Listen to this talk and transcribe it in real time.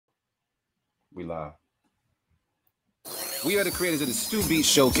We live. We are the creators of the Stu Beat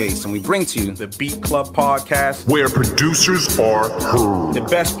Showcase, and we bring to you the Beat Club podcast, where producers are heard. The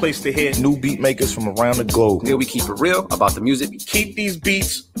best place to hear new beat makers from around the globe. Here we keep it real about the music. We keep these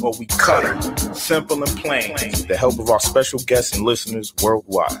beats or we cut them. Simple and plain. With the help of our special guests and listeners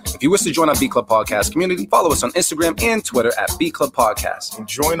worldwide. If you wish to join our Beat Club Podcast community, follow us on Instagram and Twitter at Beat Club Podcast. And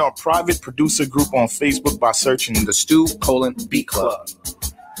join our private producer group on Facebook by searching the Stu:"Beat Club.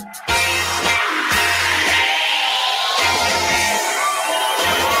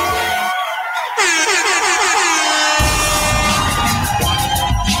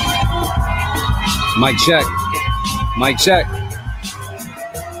 Mic check. Mic check.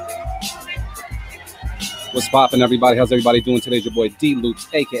 What's poppin', everybody? How's everybody doing today? It's your boy D Loops,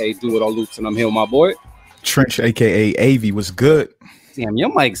 aka Do It All Loops, and I'm here with my boy Trench, aka AV. What's good? Damn,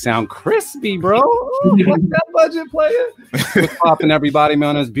 your mic sound crispy, bro. What's that budget player? What's poppin', everybody?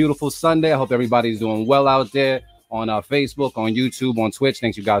 Man, on this beautiful Sunday. I hope everybody's doing well out there on Facebook, on YouTube, on Twitch.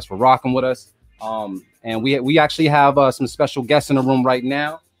 Thanks you guys for rocking with us. And we actually have some special guests in the room right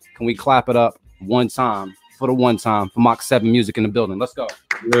now. Can we clap it up? One time for Mach-7 Muzik in the building. Let's go.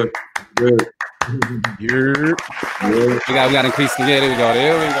 Good. We got increased. Yeah, there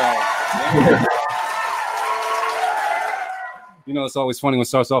we go. You know, it's always funny when it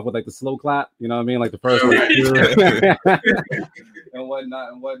starts off with like the slow clap. You know what I mean? Like the first one. and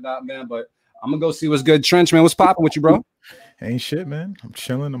whatnot, man. But I'm gonna go see what's good. Trench, man, what's popping with you, bro? Ain't shit, man. I'm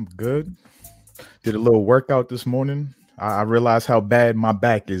chilling. I'm good. Did a little workout this morning. I realized how bad my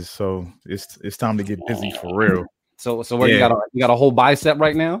back is, so it's time to get busy for real. So where you got a whole bicep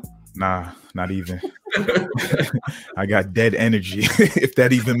right now? Nah, not even. I got dead energy, if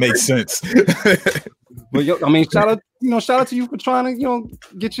that even makes sense. But I mean, shout out to you for trying to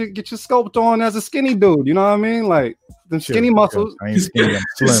get your sculpt on as a skinny dude. You know what I mean? Like the skinny muscles. I ain't skinny. I'm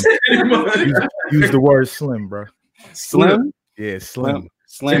slim. use the word slim, bro. Slim? Yeah, slim.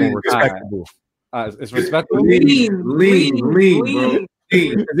 Slim. Respectable. It's respectable. Lean, bro. Lean.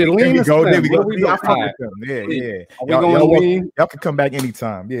 Is it lean? There we go. Slim? There we go. Right. Yeah. Y'all can come back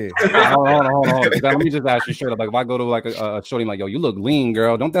anytime. Yeah. Hold on. Let me just ask you straight up. Like, if I go to like a shorty, like, yo, you look lean,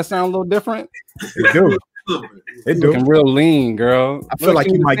 girl. Don't that sound a little different? It do. Looking real lean, girl. I feel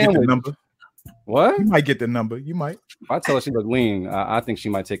like you might get the number. What? You might get the number. You might. If I tell her she look lean, I think she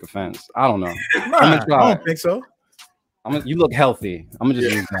might take offense. I don't know. Nah, I don't think so. You look healthy. I'm gonna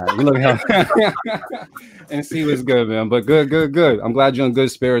just use that. You look healthy and see what's good, man. But good. I'm glad you're in good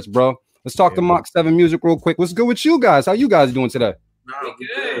spirits, bro. Let's talk to Mach-7 Muzik real quick. What's good with you guys? How you guys doing today? No,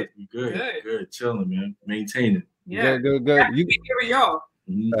 we good. Chilling, man. Maintaining. Yeah. Good. You here with y'all.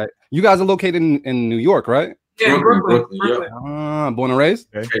 You guys are located in New York, right? Yeah, Brooklyn. Born and raised?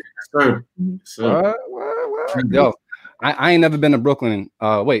 Okay. Yes, sir. What? Yo, I ain't never been to Brooklyn.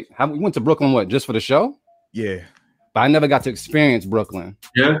 Wait, we went to Brooklyn what? Just for the show? Yeah. But I never got to experience Brooklyn.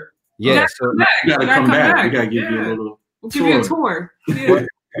 Yeah. So you gotta come back. We gotta give you a little. We'll give you a tour. Yeah.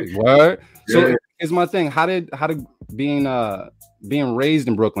 Word. So here's my thing. How did being raised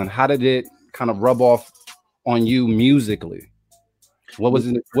in Brooklyn, how did it kind of rub off on you musically? What was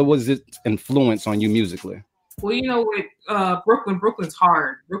it influence on you musically? Well, with Brooklyn's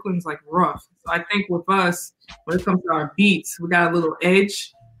hard. Brooklyn's like rough. So I think with us, when it comes to our beats, we got a little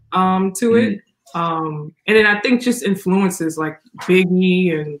edge to it. And then I think just influences like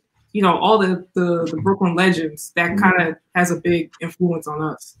Biggie and all the Brooklyn legends that kind of has a big influence on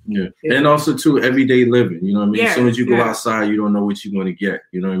us. Yeah. And also too everyday living. You know what I mean? Yeah, as soon as you go outside, you don't know what you're going to get.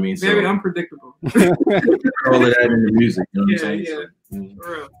 You know what I mean? Very unpredictable. All of that in the music. You know what I'm saying?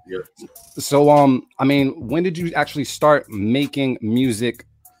 For real. So, I mean, when did you actually start making music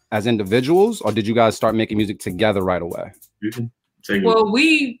as individuals, or did you guys start making music together right away? You can take it. Well,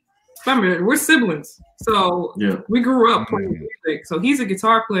 remember, we're siblings, so we grew up playing music. So he's a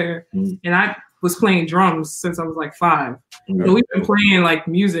guitar player, and I was playing drums since I was like 5. So we've been playing like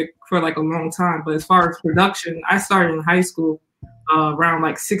music for like a long time. But as far as production, I started in high school around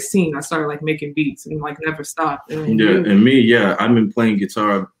like 16. I started like making beats and like never stopped. And me, I've been playing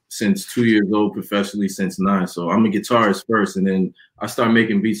guitar since 2 years old, professionally since 9. So I'm a guitarist first, and then I started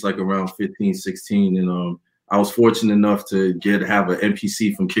making beats like around 15, 16, and I was fortunate enough to have an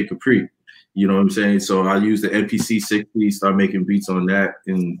MPC from Kid Capri. You know what I'm saying? So I used the MPC 60, started making beats on that,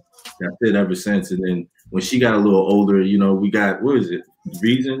 and that's it ever since. And then when she got a little older, we got, what is it?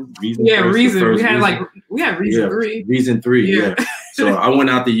 Reason? Yeah, Reason. We had Reason 3. Reason 3, yeah. So I went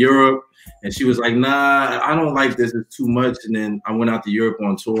out to Europe, And she was like, nah, I don't like this. It's too much. And then I went out to Europe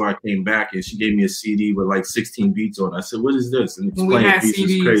on tour. I came back and she gave me a CD with like 16 beats on it. I said, what is this? And explaining beats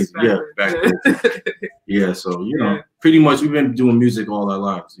is crazy. Back then. Yeah, so, you know, pretty much we've been doing music all our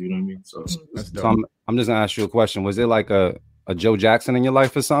lives. You know what I mean? So I'm just going to ask you a question. Was it like a Joe Jackson in your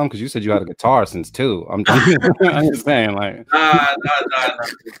life or something? Because you said you had a guitar since 2. I'm just saying, like, nah.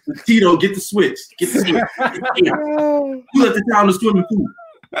 Tito, get the switch. You let the town the swimming pool.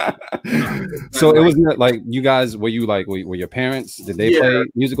 So it wasn't like you guys. Were your parents? Did they play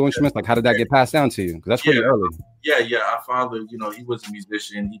musical instruments? Like, how did that get passed down to you? Because that's pretty early. Yeah. Our father, you know, he was a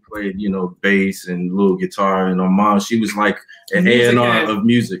musician. He played, you know, bass and little guitar. And our mom, she was like an A&R of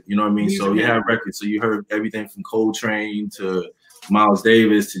music. You know what I mean? So you had records. So you heard everything from Coltrane to Miles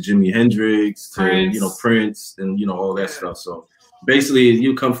Davis to Jimi Hendrix to Prince and all that stuff. So basically,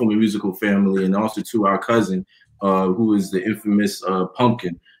 you come from a musical family, and also to our cousin, who is the infamous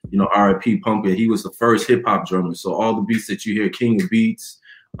Pumpkin. R.I.P. Pumpkin. He was the first hip hop drummer. So all the beats that you hear, King of Beats,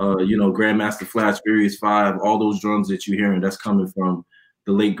 Grandmaster Flash, Furious 5, all those drums that you hear, and that's coming from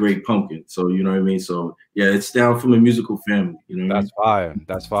the late great Pumpkin. So you know what I mean. So yeah, it's down from a musical family. That's fire.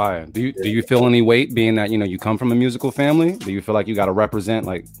 That's fire. Do you feel any weight being that you come from a musical family? Do you feel like you got to represent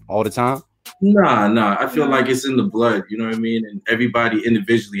like all the time? Nah. I feel like it's in the blood. You know what I mean. And everybody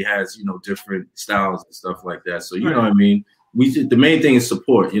individually has different styles and stuff like that. So you know what I mean. The main thing is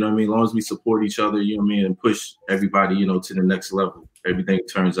support, you know what I mean? As long as we support each other, you know what I mean, and push everybody, to the next level, everything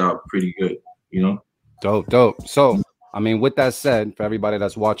turns out pretty good, Dope. So, I mean, with that said, for everybody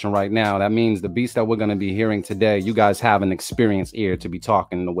that's watching right now, that means the beats that we're going to be hearing today, you guys have an experienced ear to be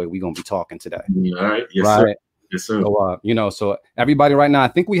talking the way we're going to be talking today. All right. Yes, sir. Yes, sir. So, so everybody right now, I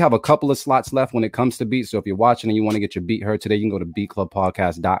think we have a couple of slots left when it comes to beats. So if you're watching and you want to get your beat heard today, you can go to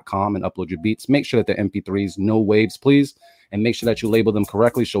beatclubpodcast.com and upload your beats. Make sure that the MP3s, no waves, please. And make sure that you label them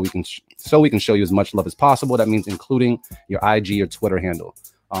correctly so we can show you as much love as possible. That means including your IG or Twitter handle.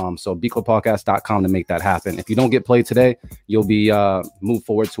 So beatclubpodcast.com to make that happen. If you don't get played today, you'll be moved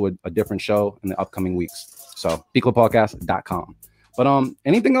forward to a different show in the upcoming weeks. So beatclubpodcast.com. But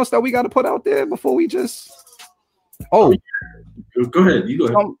anything else that we got to put out there before we just... Oh, go ahead. You go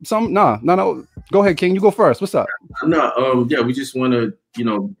ahead. No. Go ahead, King. You go first. What's up? We just want to,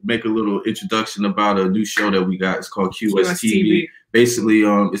 make a little introduction about a new show that we got. It's called QSTV. Basically,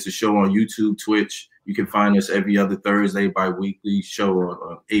 it's a show on YouTube, Twitch. You can find us every other Thursday, bi-weekly show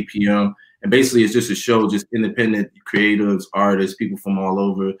on 8 p.m. And basically, it's just a show, just independent creatives, artists, people from all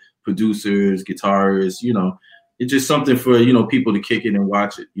over, producers, guitarists, It's just something for, people to kick it and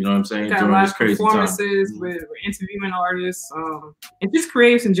watch it. You know what I'm saying? Got live performances, we're interviewing artists, and just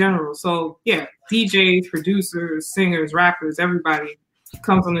creatives in general. So, yeah, DJs, producers, singers, rappers, everybody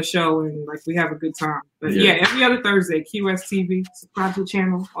comes on the show, and, we have a good time. But, every other Thursday, QSTV, subscribe to the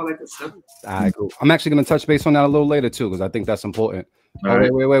channel, all that good stuff. All right, cool. I'm actually going to touch base on that a little later, too, because I think that's important.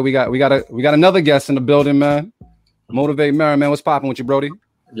 Wait. We got another guest in the building, man. Motivate Mary, man. What's popping with you, Brody?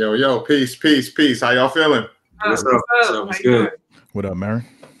 Yo, peace. How y'all feeling? What's up? What's good? What up, Mary?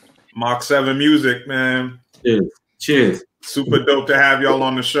 Mach-7 Muzik, man. Cheers. Super dope to have y'all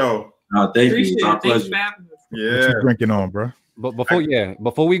on the show. Thank you. It's our pleasure. Yeah. What you drinking on, bro? But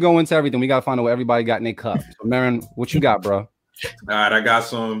before we go into everything, we gotta find out what everybody got in their cup. So, Marin, what you got, bro? All right, I got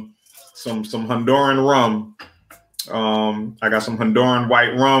some Honduran rum. I got some Honduran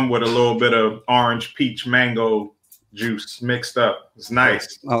white rum with a little bit of orange peach mango juice mixed up. It's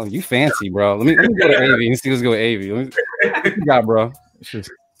nice. Oh, you fancy, bro. Let me go to AV. Let's go with AV. What you got, bro? It's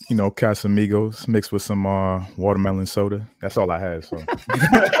just, Casamigos mixed with some watermelon soda. That's all I had. So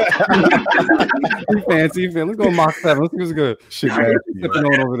you fancy. Let's go Mach-7. Let's see what's good. Shit, sipping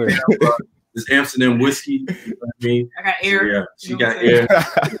on over there. This Amsterdam whiskey. You know what I mean? I got air. So, yeah, she got air.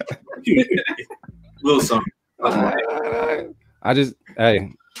 Little something.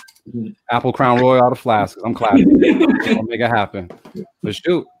 Apple Crown Royal out of flask. I'm clapping. I'll make it happen. But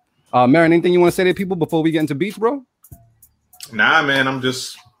shoot. Marin, anything you want to say to people before we get into beats, bro? Nah, man. I'm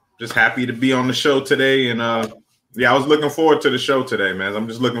just happy to be on the show today. And I was looking forward to the show today, man. I'm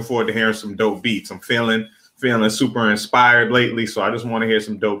just looking forward to hearing some dope beats. I'm feeling super inspired lately. So I just want to hear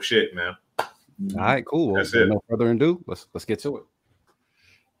some dope shit, man. All right, cool. That's it. No further ado, let's get to it.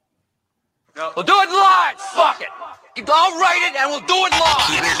 We'll do it live. Fuck it. I'll write it and we'll do it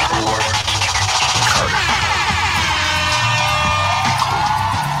live.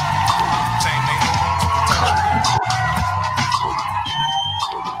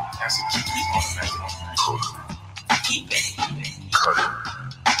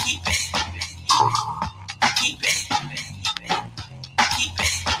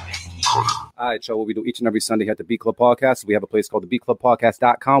 All right, Joe, what we do each and every Sunday here at the Beat Club Podcast. We have a place called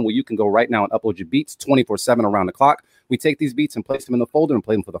thebclubpodcast.com where you can go right now and upload your beats 24/7 around the clock. We take these beats and place them in the folder and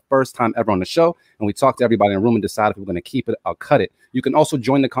play them for the first time ever on the show. And we talk to everybody in the room and decide if we're going to keep it or cut it. You can also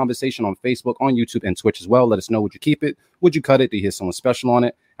join the conversation on Facebook, on YouTube, and Twitch as well. Let us know, would you keep it? Would you cut it? Do you hear someone special on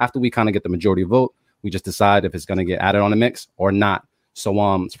it? After we kind of get the majority vote, we just decide if it's going to get added on the mix or not. So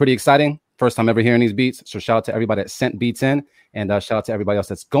it's pretty exciting. First time ever hearing these beats. So shout out to everybody that sent beats in, and shout out to everybody else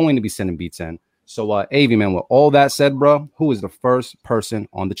that's going to be sending beats in. So Avi, man, with all that said, bro, who is the first person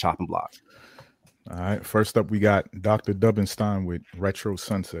on the chopping block? All right, first up we got Dr. Dubbenstein with Retro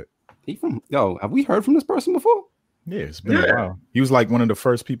Sunset. Have we heard from this person before? Yeah, it's been a while. He was like one of the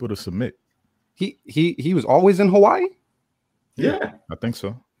first people to submit. He was always in Hawaii? Yeah, I think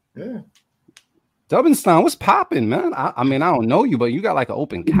so. Yeah. Dubbenstein, what's popping, man? I mean, I don't know you, but you got like an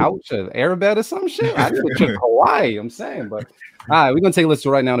open couch, an airbed or some shit. I just took Hawaii, I'm saying. But all right, we're going to take a listen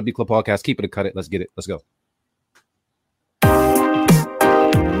right now to Beat Club Podcast. Keep it or cut it. Let's get it. Let's go.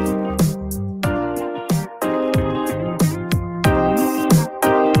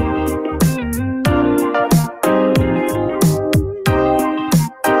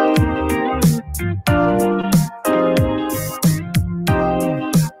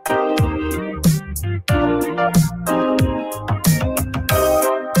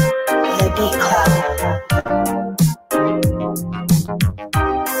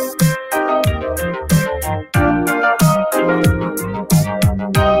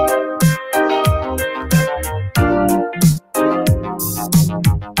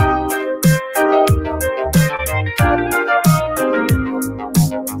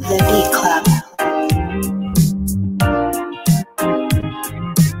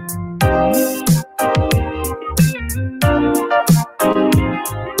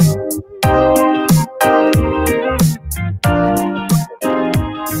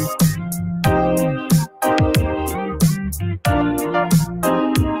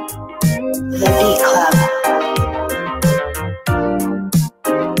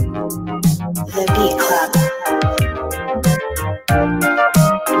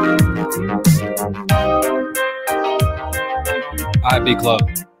 Club.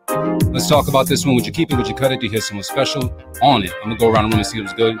 Let's talk about this one. Would you keep it? Would you cut it? Do you hear someone special on it? I'm gonna go around the room and see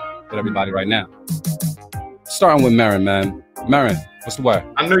what's good with everybody right now. Starting with Marin, man. Marin, what's the word?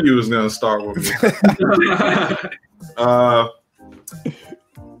 I knew you was gonna start with me.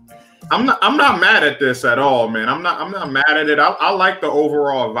 I'm not mad at this at all, man. I'm not mad at it. I like the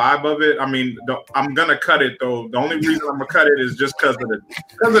overall vibe of it. I mean, I'm gonna cut it though. The only reason I'm gonna cut it is just because of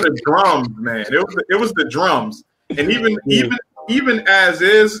the drums, man. It was the drums, and even as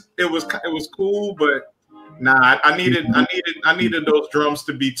is, it was cool, but nah, I needed those drums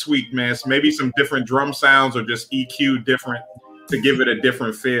to be tweaked, man. So maybe some different drum sounds or just EQ different to give it a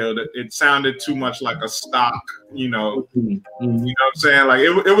different feel. It sounded too much like a stock, you know. You know what I'm saying? Like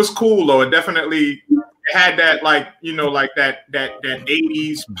it was cool though. It had that like that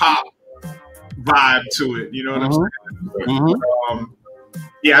 80s pop vibe to it. You know what I'm saying?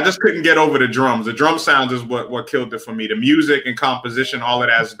 Yeah, I just couldn't get over the drums. The drum sounds is what killed it for me. The music and composition, all of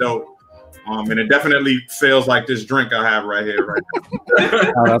that's dope. And it definitely feels like this drink I have right here, right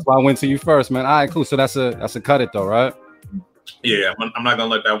now. That's why I went to you first, man. All right, cool. So that's a cut it though, right? Yeah, I'm not gonna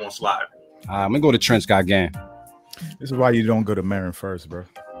let that one slide. I'm gonna go to Trench Guy Gang. This is why you don't go to Marin first, bro.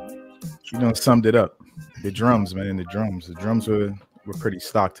 You summed it up. The drums, man. The drums were pretty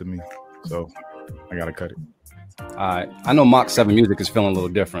stock to me, so I gotta cut it. All right, I know Mach-7 music is feeling a little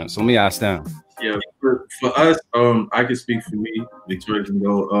different, so let me ask them. Yeah, for us, I can speak for me. Victoria can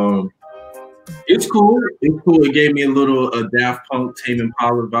go. It's cool. It gave me a little Daft Punk, Tame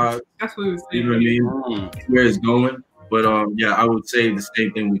Impala vibe. That's what it was saying. You know what I mean? Where it's going. But yeah, I would say the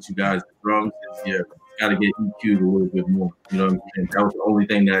same thing with you guys. The drums is got to get EQ'd a little bit more. You know what I'm saying? That was the only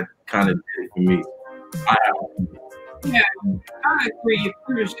thing that kind of did it for me. Yeah, I agree.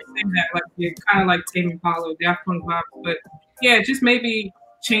 We were just saying that, like, yeah, kind of like Tame Impala, Daft Punk vibes, but yeah, just maybe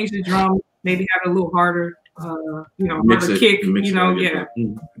change the drum, maybe have it a little harder, harder kick, yeah.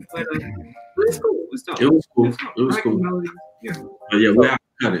 But it was cool. It was dope. It was cool. Yeah. But yeah, we have to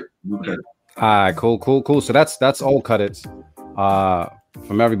cut it. We'll cut it. All right, cool. So that's all cut it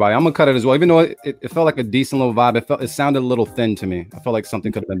from everybody. I'm gonna cut it as well, even though it felt like a decent little vibe. It sounded a little thin to me. I felt like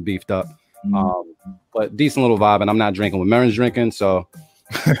something could have been beefed up. But decent little vibe, and I'm not drinking what Marin's drinking, so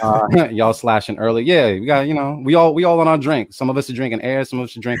y'all slashing early. Yeah, we got we all on our drink. Some of us are drinking air, some of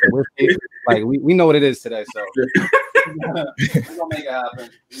us are drinking whiskey. Like we know what it is today, so we're gonna make it happen.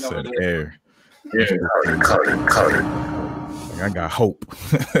 You know what it is. Air. Yeah, I got hope.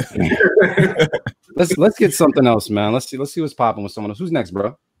 Let's get something else, man. Let's see what's popping with someone else. Who's next,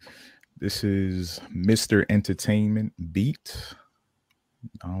 bro? This is Mr. Entertainment Beat.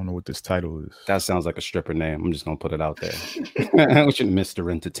 I don't know what this title is. That sounds like a stripper name. I'm just gonna put it out there. What's your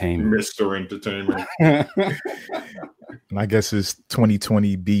Mr. Entertainment? Mr. Entertainment. And I guess it's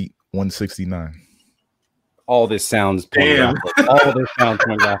 2020 Beat 169. All this sounds pornographic. All this sounds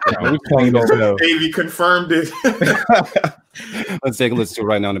pornographic. Davey confirmed it. Let's take a listen to it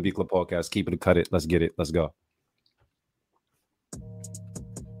right now on the Beat Club podcast. Keep it and cut it. Let's get it. Let's go.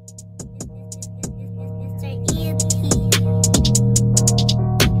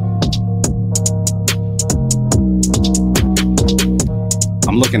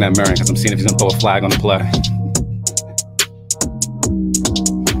 I'm looking at Marion because I'm seeing if he's gonna throw a flag on the play.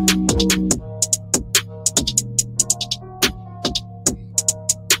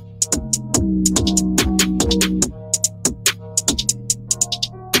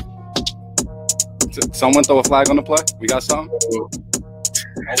 Someone throw a flag on the play? We got something?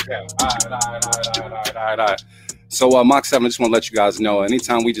 Okay. All right. So Mach-7, I just want to let you guys know,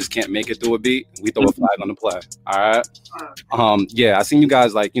 anytime we just can't make it through a beat, we throw a flag on the play. All right. Yeah, I seen you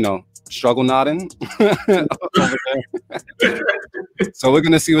guys struggle nodding over there. So we're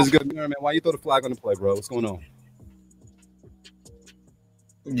gonna see what's good. Man, why you throw the flag on the play, bro? What's going on?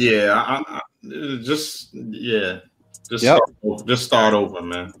 Yeah, just start over,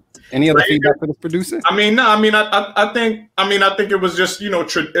 man. Any other feedback for this producer? I think it was just,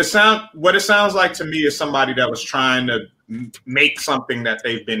 it sounds like to me is somebody that was trying to make something that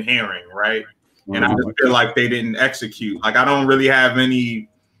they've been hearing, right? And I just feel like they didn't execute. Like, I don't really have any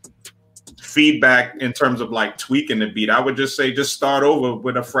feedback in terms of like tweaking the beat. I would just say just start over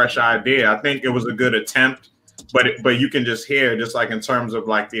with a fresh idea. I think it was a good attempt, but you can just hear, just like in terms of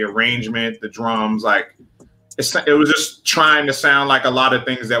like the arrangement, the drums, like it was just trying to sound like a lot of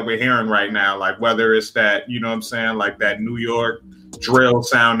things that we're hearing right now, like whether it's that, you know what I'm saying, like that New York drill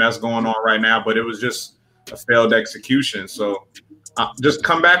sound that's going on right now, but it was just a failed execution. So just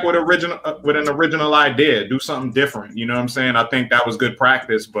come back with an original idea, do something different. You know what I'm saying? I think that was good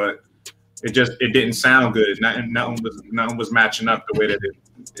practice, but it didn't sound good. Nothing was matching up the way that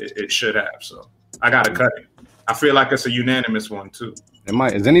it should have. So I gotta cut it. I feel like it's a unanimous one too.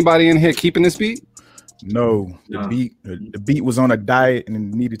 Is anybody in here keeping this beat? No, the beat was on a diet and it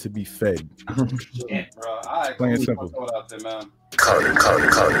needed to be fed. Yeah, bro. Right, plain and simple. Cut it.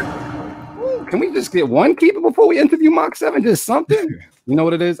 Can we just get one keeper before we interview Mach-7? Just something? You know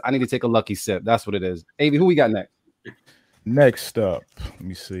what it is? I need to take a lucky sip. That's what it is. Avi, who we got next? Next up, let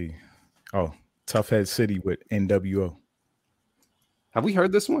me see. Oh, Tough Head City with NWO. Have we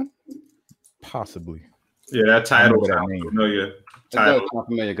heard this one? Possibly. Yeah, that title sounds familiar. It's not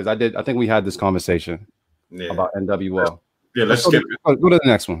familiar because I think we had this conversation about NWO. Yeah, let's skip it. Go to the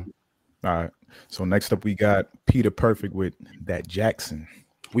next one. All right. So next up we got Peter Perfect with That Jackson.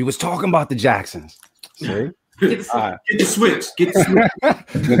 We was talking about the Jacksons. See? Get the switch. We're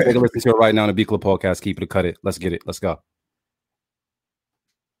gonna take a listen to it right now on the Beat Club podcast. Keep it or cut it. Let's get it. Let's go.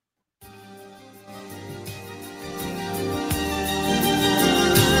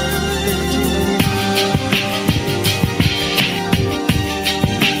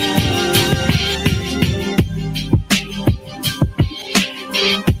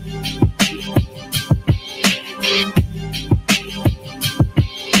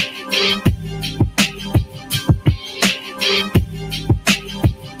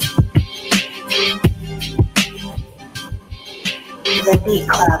 The Beat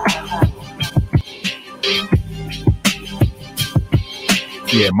Club.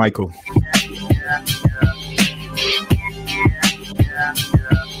 Yeah, Michael.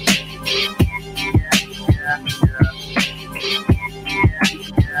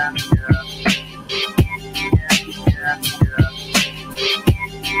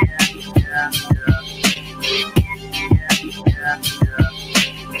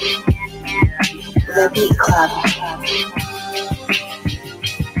 The Beat Club.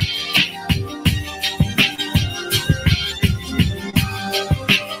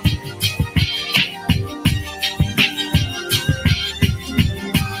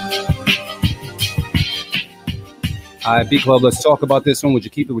 All right, Beat Club, let's talk about this one. Would you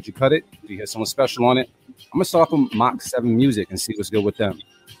keep it? Would you cut it? Do you hear someone special on it? I'm going to start from Mach-7 Music and see what's good with them.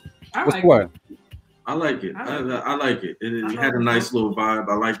 I like it. I like it. I like it. It had a nice little vibe.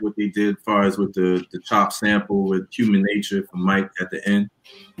 I like what they did as far as with the chop sample with Human Nature from Mike at the end.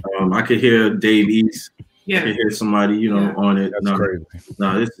 I could hear Dave East. Yeah. I could hear somebody, on it. That's crazy.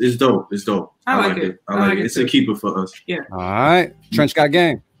 No, it's dope. It's dope. I like it. I like it. It's a keeper for us. Yeah. All right. Trench got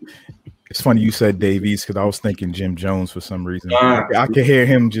game. It's funny you said Davies because I was thinking Jim Jones for some reason. I could hear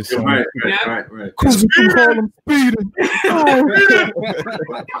him just right. Cause you can call him speeding.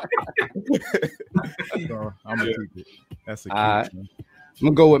 So, I'm gonna keep it. That's a key. I'm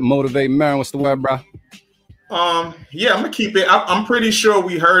gonna go with Motivate Marin. What's the word, bro? Yeah, I'm gonna keep it. I'm pretty sure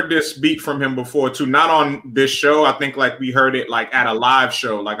we heard this beat from him before too. Not on this show. I think like we heard it like at a live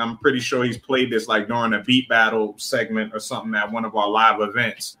show. Like I'm pretty sure he's played this like during a beat battle segment or something at one of our live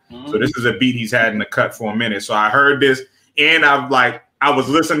events. So this is a beat he's had in the cut for a minute. So I heard this and I was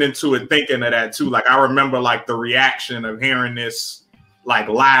listening to it thinking of that too. Like I remember like the reaction of hearing this like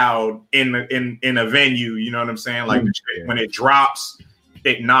loud in a venue. You know what I'm saying? Like when it drops,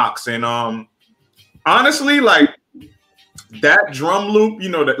 it knocks. And honestly, like that drum loop, you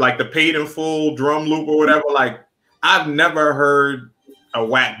know, that like the paid in full drum loop or whatever, like I've never heard a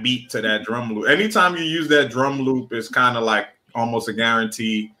whack beat to that drum loop. Anytime you use that drum loop, it's kind of like almost a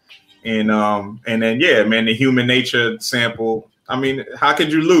guarantee. And then yeah, man, the Human Nature sample. I mean, how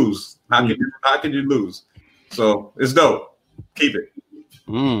could you lose? How could you lose? So it's dope. Keep it.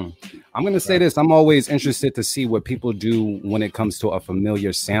 I'm going to say this. I'm always interested to see what people do when it comes to a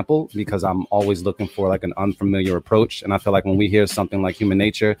familiar sample, because I'm always looking for like an unfamiliar approach. And I feel like when we hear something like Human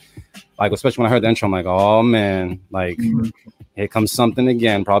Nature, like especially when I heard the intro, I'm like, oh man, like here comes something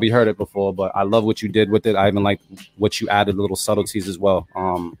again. Probably heard it before, but I love what you did with it. I even like what you added, little subtleties as well.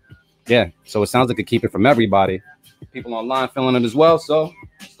 Yeah, so it sounds like a keep it from everybody. People online feeling it as well, so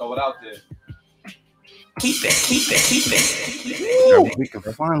let's throw it out there. Keep it. We can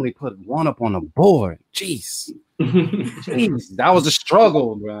finally put one up on the board. Jeez. That was a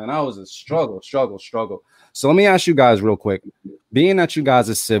struggle, man. That was a struggle. So let me ask you guys real quick. Being that you guys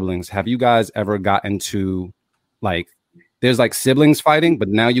are siblings, have you guys ever gotten to like, there's like siblings fighting, but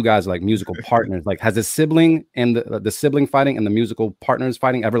now you guys are like musical partners. Like, has a sibling and the sibling fighting and the musical partners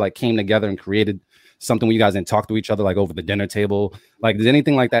fighting ever like came together and created something where you guys didn't talk to each other like over the dinner table? Like, did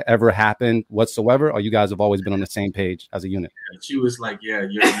anything like that ever happen whatsoever? Or you guys have always been on the same page as a unit? She was like, yeah,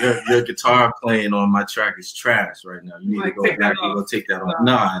 your guitar playing on my track is trash right now. You need to go back and go take that off.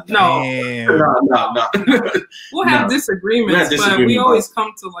 No. We'll have disagreements, but we always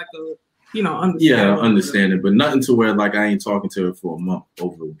come to like a, you know, understanding, but nothing to where like I ain't talking to her for a month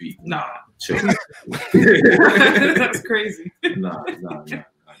over a beat. Nah. Chill. That's crazy. Nah.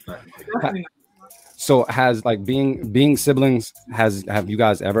 So has like being siblings, have you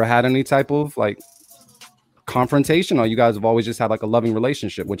guys ever had any type of like confrontation, or you guys have always just had like a loving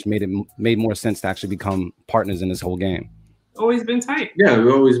relationship, which made more sense to actually become partners in this whole game? Always been tight. Yeah,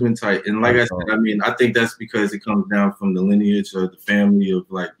 we've always been tight. And like I said, I mean, I think that's because it comes down from the lineage of the family of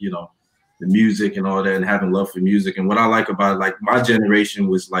like, you know, the music and all that, and having love for music. And what I like about like my generation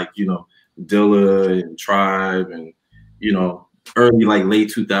was like, you know, Dilla and Tribe and, you know, early like late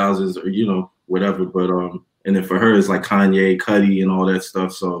 2000s or, you know, whatever. But and then for her it's like Kanye, Cudi and all that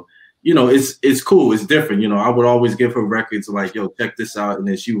stuff. So, you know, it's cool, it's different. You know, I would always give her records like, yo, check this out, and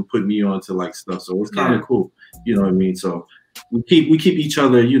then she would put me on to like stuff. So it's kind of cool. You know what I mean? So we keep each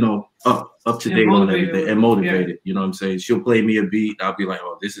other, you know, up to date on everything and motivated. Yeah. You know what I'm saying? She'll play me a beat, I'll be like,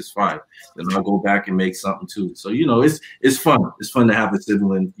 oh, this is fine. Then I'll go back and make something too. So, you know, it's fun. It's fun to have a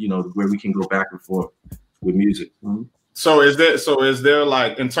sibling, you know, where we can go back and forth with music. Mm-hmm. So is there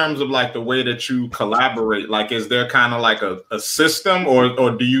like, in terms of like the way that you collaborate, like is there kind of like a system,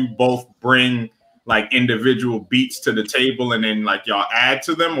 or do you both bring like individual beats to the table and then like y'all add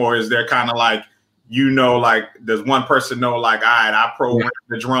to them, or is there kind of like, you know, like does one person know like, all right, I program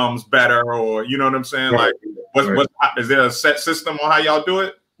the drums better, or you know what I'm saying? Like is there a set system on how y'all do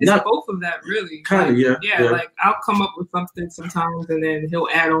it? It's both of that, really. Kind of, like, yeah. Like I'll come up with something sometimes and then he'll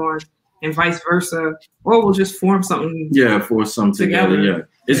add on, and vice versa, or we'll just form something. Yeah, for something together. Yeah,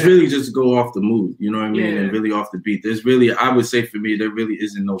 it's really just go off the mood, you know what I mean, and really off the beat. There's really, I would say for me, there really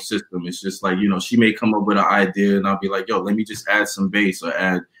isn't no system. It's just like, you know, she may come up with an idea, and I'll be like, yo, let me just add some bass or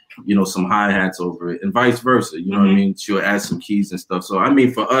add, you know, some hi-hats over it, and vice versa. You know what I mean? She'll add some keys and stuff. So I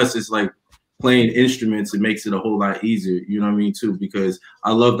mean, for us, it's like playing instruments. It makes it a whole lot easier. You know what I mean, too, because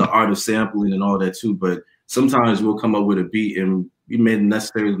I love the art of sampling and all that too. But sometimes we'll come up with a beat and we may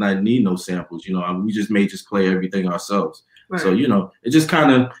necessarily not need no samples, you know. We just may just play everything ourselves. Right. So, you know, it just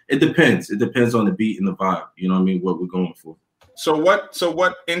kind of, it depends. It depends on the beat and the vibe, you know what I mean, what we're going for. So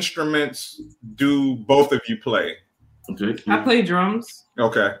what instruments do both of you play? Okay. I play drums.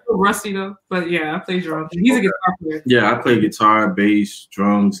 Okay. Rusty though, but yeah, I play drums. He's a guitar player. Yeah, I play guitar, bass,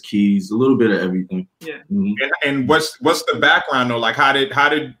 drums, keys, a little bit of everything. Yeah. Mm-hmm. And what's the background though? Like how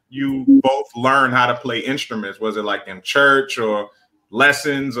did you both learn how to play instruments? Was it like in church or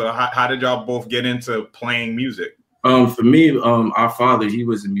lessons, or how did y'all both get into playing music? For me, our father, he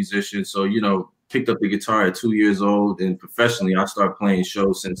was a musician, so picked up the guitar at 2 years old, and professionally, I started playing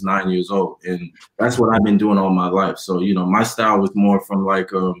shows since 9 years old, and that's what I've been doing all my life. So my style was more from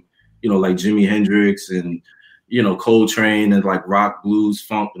like like Jimi Hendrix and Coltrane and like rock, blues,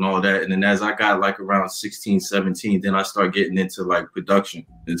 funk, and all that. And then as I got like around 16, 17, then I started getting into like production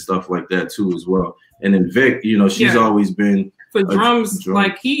and stuff like that too as well. And then Vic, she's always been for drums.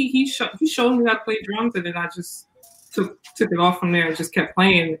 Like he showed me how to play drums, and then I just took it off from there and just kept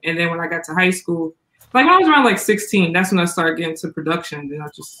playing. And then when I got to high school, like when I was around like 16, that's when I started getting to production. And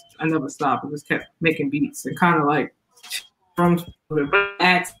I never stopped. I just kept making beats and kind of like drums,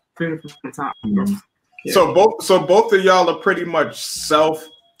 acts from the top. Mm-hmm. Yeah. So both of y'all are pretty much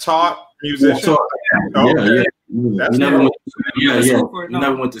self-taught musicians. Yeah. You never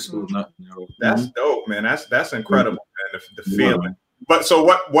went to school. That's dope, man. That's incredible, man. The feeling. But so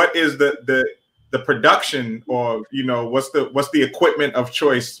what is the production, or what's the equipment of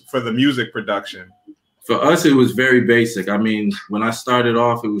choice for the music production? For us, it was very basic. I mean, when I started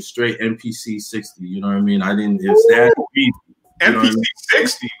off, it was straight MPC 60. You know what I mean? It's that easy. MPC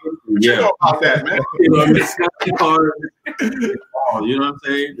 60. What you know about that, man? You know what I'm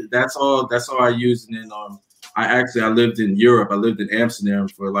saying? That's all I used. And then I lived in Europe. I lived in Amsterdam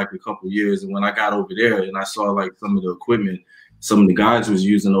for like a couple of years. And when I got over there and I saw like some of the equipment some of the guys was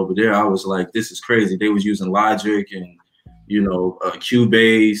using over there, I was like, this is crazy. They was using Logic and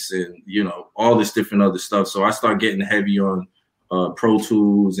Cubase and all this different other stuff. So I started getting heavy on Pro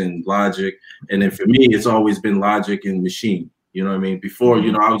Tools and Logic. And then for me, it's always been Logic and Machine. You know what I mean? Before,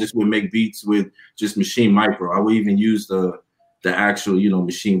 I would make beats with just Machine Micro. I would even use the actual,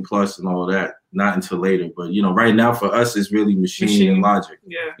 Machine Plus and all that. Not until later. But, right now for us, it's really Machine and Logic.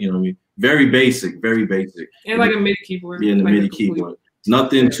 Yeah. You know what I mean? Very basic, very basic. And like a MIDI keyboard. Yeah, and the MIDI keyboard.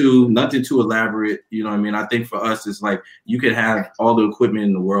 Nothing too elaborate. You know what I mean? I think for us, it's like you can have all the equipment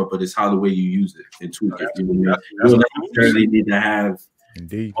in the world, but it's how the way you use it and tweak it. You know what I mean? You don't necessarily need to have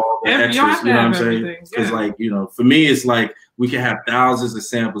all the extras, you know what I'm saying? Because for me, it's like we can have thousands of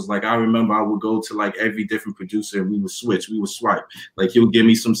samples. Like I remember I would go to like every different producer and we would swipe. Like he'll give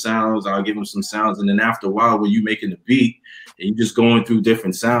me some sounds, I'll give him some sounds. And then after a while, when you making a beat and you just going through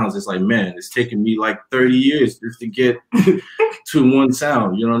different sounds, it's like, man, it's taking me like 30 years just to get to one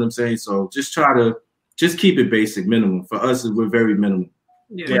sound. You know what I'm saying? So just keep it basic, minimum. For us, we're very minimal.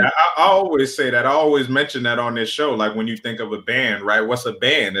 Yeah, I always say that. I always mention that on this show. Like when you think of a band, right? What's a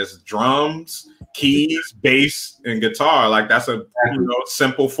band? It's drums, keys, bass, and guitar. Like that's a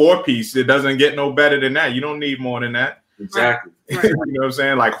simple 4-piece. It doesn't get no better than that. You don't need more than that. Exactly. Right. You know what I'm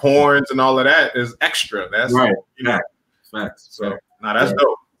saying? Like horns and all of that is extra. That's right. Facts. So that's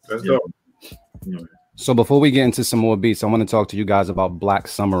dope. That's dope. Yeah. So before we get into some more beats, I want to talk to you guys about Black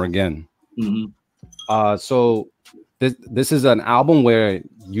Summer again. Mm-hmm. So this is an album where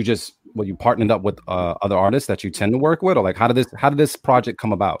you partnered up with other artists that you tend to work with, or like how did this project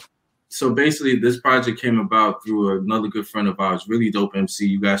come about? So basically, this project came about through another good friend of ours, really dope MC.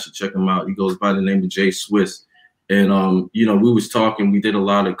 You guys should check him out. He goes by the name of Jay Swiss, and we was talking. We did a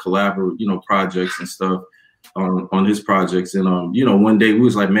lot of projects and stuff on his projects, and one day we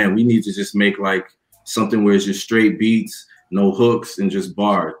was like, man, we need to just make like something where it's just straight beats, no hooks, and just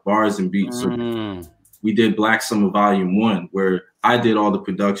bars and beats. So we did Black Summer Volume 1, where I did all the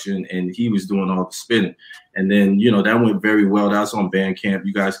production and he was doing all the spinning. And then, that went very well. That's on Bandcamp.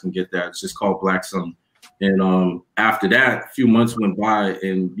 You guys can get that. It's just called Black Summer. And after that, a few months went by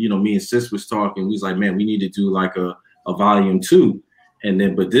and, me and Sis was talking. We was like, man, we need to do like a Volume 2. And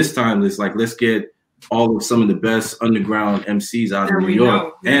then, but this time it's like, let's get all of some of the best underground MCs out of New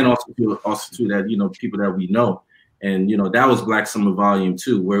York. And also to that, people that we know. And, that was Black Summer Volume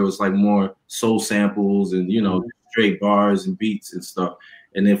 2, where it was like more soul samples and, straight bars and beats and stuff.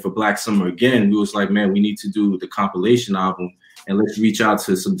 And then for Black Summer again, we was like, man, we need to do the compilation album and let's reach out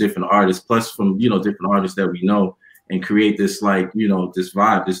to some different artists, plus from, different artists that we know, and create this like, this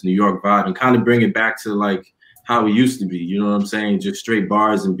vibe, this New York vibe, and kind of bring it back to like how it used to be. You know what I'm saying? Just straight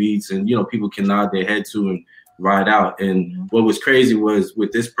bars and beats and, people can nod their head to and ride out. And what was crazy was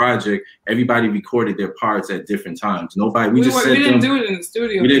with this project, everybody recorded their parts at different times. We didn't do it in the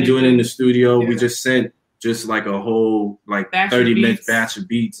studio. We didn't do it in the studio. Yeah. We just sent just like a whole like 30-minute batch of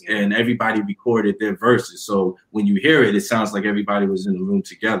beats, and everybody recorded their verses. So when you hear it, it sounds like everybody was in the room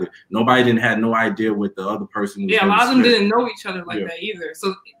together. Nobody didn't have no idea what the other person was. Yeah, a lot of them didn't know each other like that either.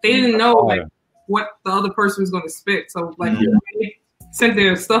 So they didn't know like what the other person was going to spit. So like when they sent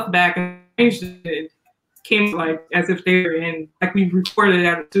their stuff back and changed it, came like as if they were in, like we recorded it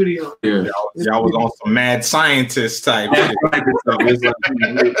at a studio. Yeah, y'all was on some mad scientist type.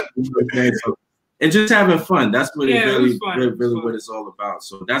 and just having fun. That's what Yeah, it really, fun. really what it's all about.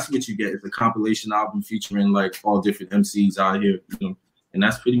 So that's what you get. It's a compilation album featuring like all different MCs out here, you know, and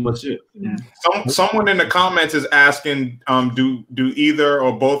that's pretty much it. Yeah. Someone in the comments is asking, do either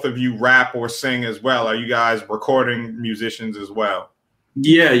or both of you rap or sing as well? Are you guys recording musicians as well?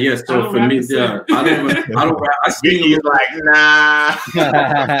 Yeah. So for me, yeah, I don't rap. I sing. He's like, nah. She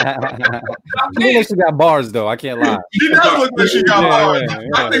looks like she got bars though. I can't lie. She does look like she got bars. Yeah.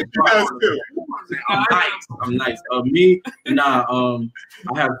 I think she does too. I'm nice. Me, I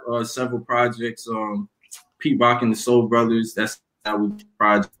have several projects. Pete Rock and the Soul Brothers. That's how we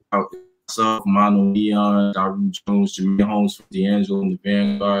project out. Myself, Mono Neon, Daru Jones, Jermaine Holmes from D'Angelo and the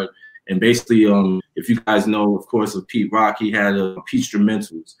Vanguard. And basically, if you guys know, of course, of Pete Rock, he had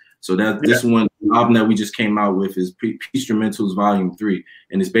Peachstrumentals. So this one, the album that we just came out with is Peachstrumentals Volume 3.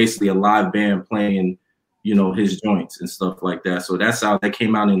 And it's basically a live band playing, you know, his joints and stuff like that. So that's how that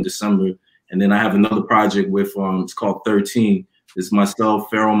came out in December. And then I have another project with, it's called 13. It's myself,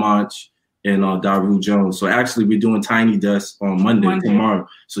 Pharoah Monch, and Daru Jones. So actually, we're doing Tiny Desk on Monday tomorrow.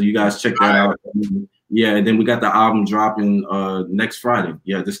 So you guys check that out. Yeah, and then we got the album dropping next Friday.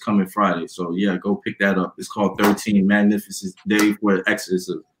 Yeah, this coming Friday. So yeah, go pick that up. It's called 13 Magnificent Day for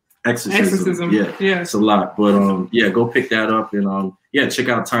Exorcism. Yeah, it's a lot. But yeah, go pick that up and yeah, check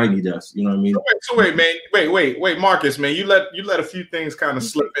out Tiny Desk. You know what I mean? So wait, man. Wait, Marcus, man. You let a few things kind of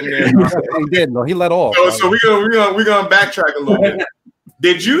slip in there. He did, though. He let off. So we're gonna backtrack a little bit.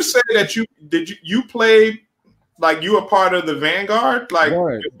 Did you say that you played? Like you were part of the Vanguard, like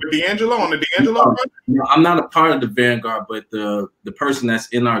with D'Angelo on the D'Angelo? No, I'm not a part of the Vanguard, but the person that's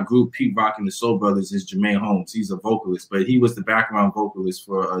in our group, Pete Rock and the Soul Brothers, is Jermaine Holmes. He's a vocalist, but he was the background vocalist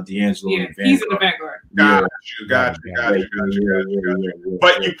for D'Angelo. Yeah, and the he's in the Vanguard. Got you.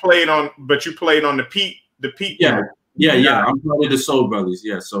 But you played on the Pete. Yeah. I'm part of the Soul Brothers.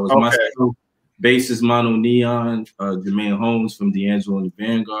 Yeah, so it's myself, bassist Mono Neon, Jermaine Holmes from D'Angelo and the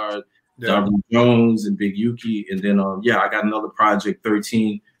Vanguard. Daru Jones and Big Yuki, and then I got another project,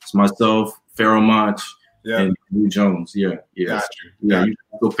 13. It's myself, Pharoah Monch, and Daru Jones. Yeah. Got You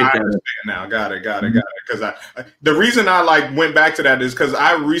go pick that up. Now, got it. Because the reason I went back to that is because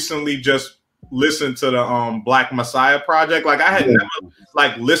I recently just listened to the Black Messiah project. Like I had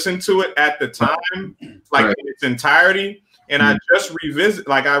never listened to it at the time, in its entirety. And I just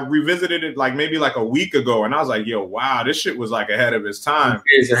revisited it maybe a week ago, and I was like, "Yo, wow, this shit was ahead of its time."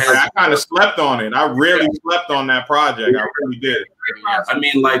 I kind of slept on it. I rarely slept on that project. I really did. I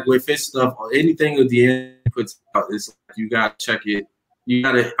mean, with his stuff, anything at the end puts out, it's you gotta check it. You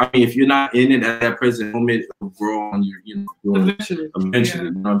gotta. I mean, if you're not in it at that present moment, it'll grow on you. Eventually.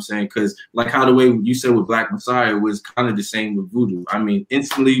 You know what I'm saying? Because how the way you said with Black Messiah was kind of the same with Voodoo. I mean,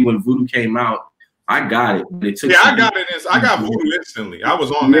 instantly when Voodoo came out, I got it. I got it. I got Voodoo instantly. I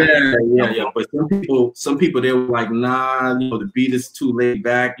was on that. Yeah. But some people, they were like, nah, the beat is too laid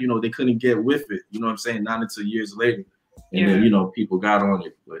back. They couldn't get with it. You know what I'm saying? Not until years later. And then, people got on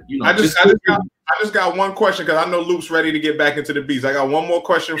it. But, I just got one question because I know Luke's ready to get back into the beats. I got one more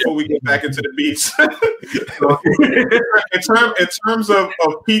question before we get back into the beats. in terms of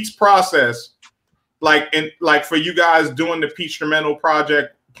Pete's process, for you guys doing the Peachstrumental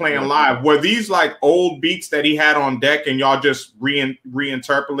project, playing live, were these old beats that he had on deck and y'all just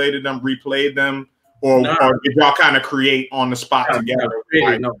reinterpolated them, replayed them, or did y'all kind of create on the spot together?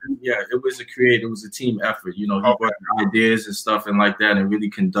 It was it was a team effort. He brought ideas and stuff and like that, and really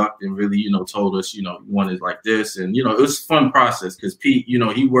conduct and really told us you wanted like this, and it was a fun process because Pete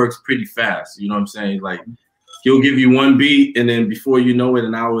he works pretty fast. You know what I'm saying? He'll give you one beat, and then before you know it,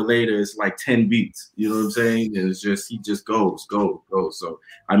 an hour later, it's 10 beats. You know what I'm saying? And it's just, he just goes. So,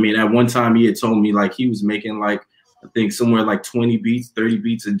 I mean, at one time, he had told me, he was making, I think somewhere 20 beats, 30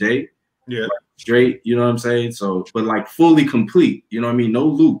 beats a day. Yeah. Straight, you know what I'm saying? So, but, fully complete. You know what I mean? No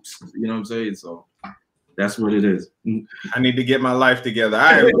loops. You know what I'm saying? So, that's what it is. I need to get my life together. All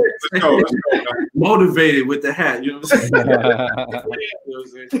right, let's go. Motivated with the hat. You know what I'm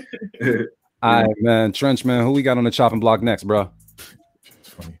saying? All right, man. Trench, man. Who we got on the chopping block next, bro? It's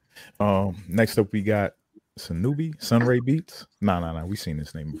funny. Next up, we got Sanubi, Sunray Beats. No. We've seen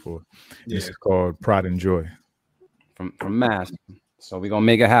this name before. Yeah. This is called Pride and Joy. From Mass. So we're going to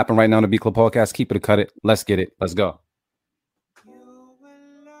make it happen right now on the Beat Club Podcast. Keep it or cut it. Let's get it. Let's go. You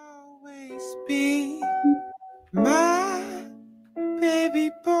will always be my baby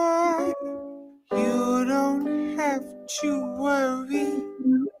boy. You don't have to worry.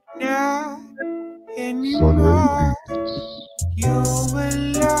 Not anymore. You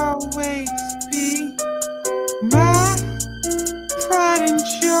will always be my pride and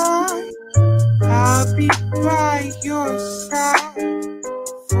joy. I'll be by your side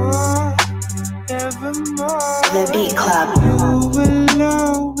forever. The Beat Club. You will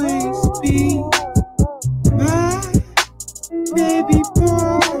always be my baby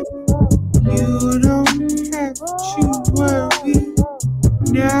boy. You don't have to worry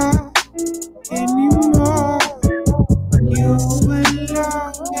now anymore. You will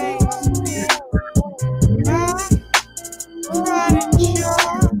always be my pride and joy.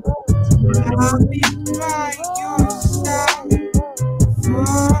 I'll be by your side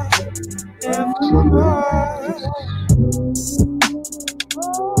forevermore.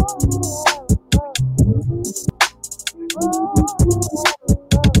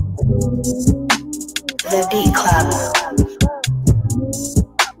 The Beat Club.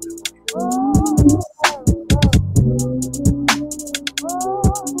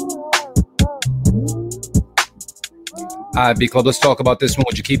 All right, B Club, let's talk about this one.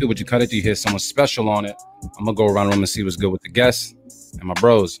 Would you keep it? Would you cut it? Do you hear someone special on it? I'm gonna go around the room and see what's good with the guests and my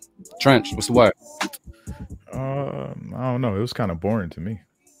bros. Trench, what's the word? I don't know. It was kind of boring to me.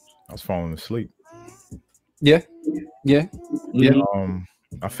 I was falling asleep. Yeah.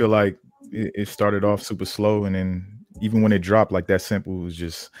 I feel like it started off super slow, and then even when it dropped, like that sample was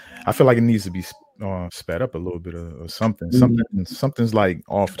just. I feel like it needs to be sped up a little bit or something. Something's like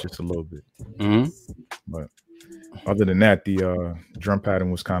off just a little bit. Mm-hmm. But other than that, the drum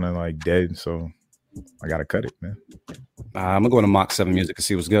pattern was kind of like dead, so I gotta cut it, man. I'm gonna go into Mach-7 music and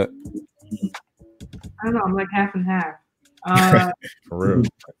see what's good. I don't know. I'm like half and half. For real.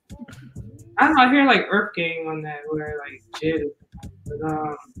 I don't know. I hear like Earth Gang on that, where like Jid. But,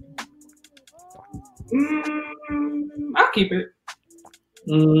 I'll keep it.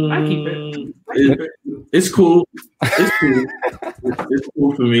 I keep it. It's cool. It's cool. It's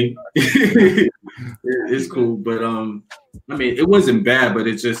cool for me. It's cool, but I mean, it wasn't bad, but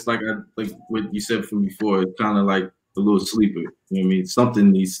it's just like what you said from before. It's kind of like a little sleeper. You know what I mean?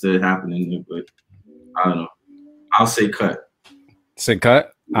 Something needs to happen in there, but I don't know. I'll say cut. Say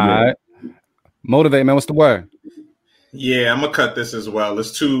cut. All right. Motivate, man. What's the word? Yeah, I'm gonna cut this as well.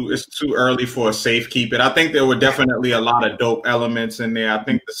 It's too early for a safe keep it. I think there were definitely a lot of dope elements in there. I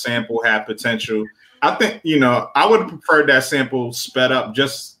think the sample had potential. I think, I would have preferred that sample sped up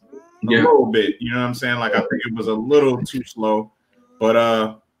just a little bit. You know what I'm saying? Like, I think it was a little too slow. But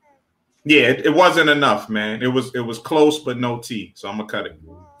it wasn't enough, man. It was close, but no tea. So I'm gonna cut it.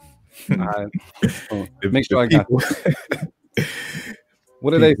 Make sure I got it.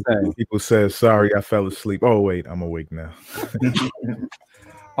 What do they say? People said, sorry, I fell asleep. Oh, wait, I'm awake now.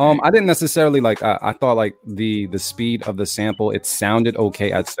 I didn't necessarily I thought like the speed of the sample, it sounded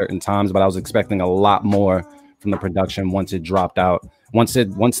okay at certain times, but I was expecting a lot more from the production once it dropped out. Once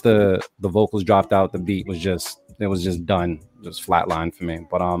the vocals dropped out, the beat was just done, just flatline for me.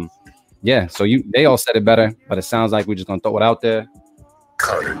 But so they all said it better, but it sounds like we're just gonna throw it out there.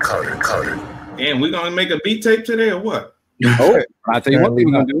 Cut it. And we're gonna make a beat tape today or what? Oh, I'll tell you what we're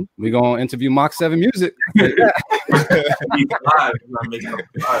gonna do. We're gonna interview Mach-7 music. You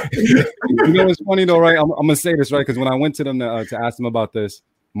know what's funny though, right? I'm gonna say this right, because when I went to them to ask them about this,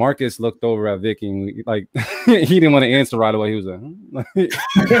 Marcus looked over at Vicky and like he didn't want to answer right away. He was like,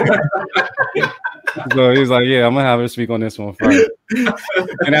 so he was like, "Yeah, I'm gonna have her speak on this one first."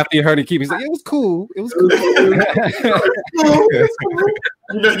 And after he heard it keep, he's like, "It was cool. It was cool."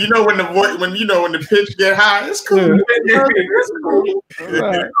 You know when the pitch get high, it's cool. It's cool.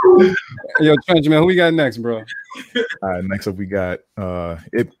 Right. Yo, Trench, man, who we got next, bro? All right, next up we got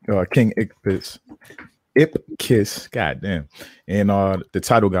King Ip Kiss. God damn. And the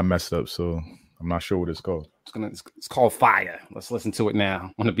title got messed up, so I'm not sure what it's called. It's called Fire. Let's listen to it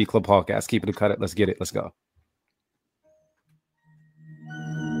now on the B Club podcast. Keep it or cut it. Let's get it. Let's go.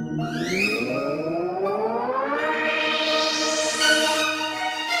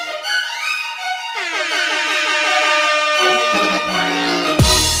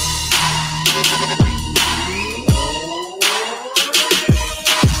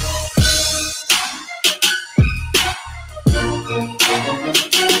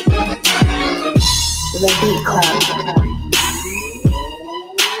 The Beat Club.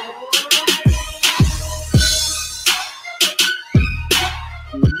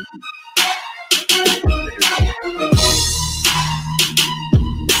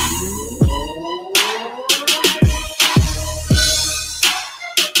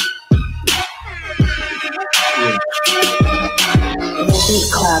 The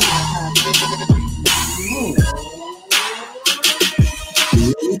Beat Club.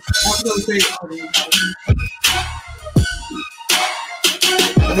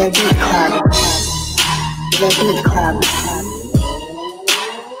 The Beat Club. The Beat Club.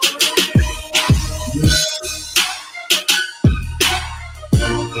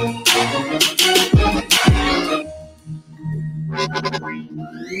 The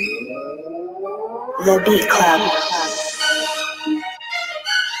Beat Club.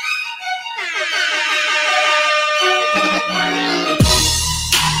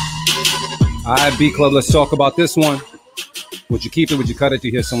 All right, B Club, let's talk about this one. Would you keep it? Would you cut it? Do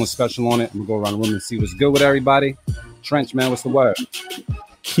you hear someone special on it? I'm gonna go around the room and see what's good with everybody. Trench, man, what's the word?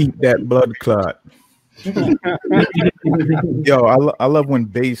 Keep that blood clot. Yo, I love when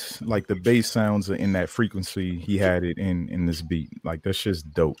bass, like the bass sounds are in that frequency. He had it in this beat. Like that's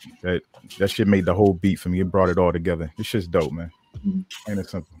just dope. That shit made the whole beat for me. It brought it all together. It's just dope, man. Ain't it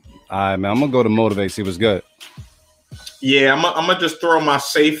simple? All right, man. I'm gonna go to Motivate. See what's good. Yeah, I'm gonna just throw my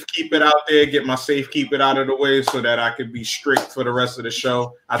safe keep it out there, get my safe keep it out of the way, so that I could be strict for the rest of the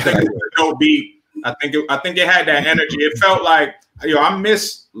show. I think it was a dope beat. I think it had that energy. It felt like, I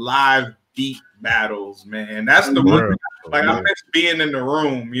miss live beat battles, man. That's the one. Like I miss being in the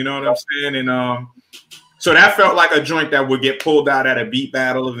room. You know what I'm saying? And so that felt like a joint that would get pulled out at a beat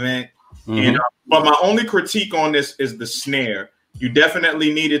battle event. And but my only critique on this is the snare. You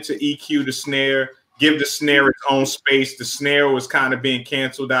definitely needed to EQ the snare. Give the snare its own space. The snare was kind of being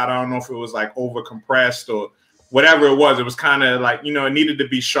canceled out. I don't know if it was like over compressed or whatever it was. It was kind of like, it needed to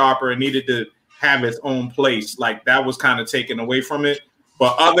be sharper. It needed to have its own place. Like that was kind of taken away from it.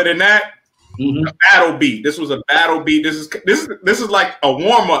 But other than that, a battle beat. This was a battle beat. This is like a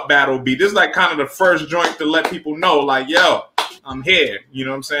warm-up battle beat. This is like kind of the first joint to let people know, like, yo, I'm here. You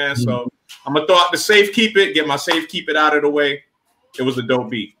know what I'm saying? So I'm gonna throw out the safe keep it, get my safe keep it out of the way. It was a dope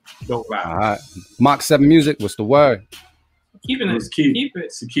beat. Dope vibe. All right. Mach-7 Music, what's the word? Keep it. Keep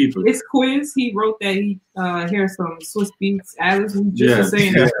it. It's Quiz. He wrote that. He here's some Swiss Beats. Alice was just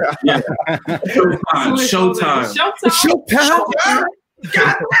saying that. Yeah. Showtime.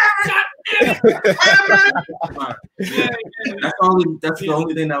 God that's the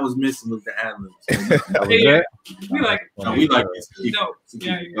only thing that was missing was the ad-libs. We like it.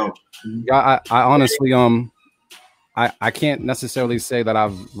 Yeah, I honestly I can't necessarily say that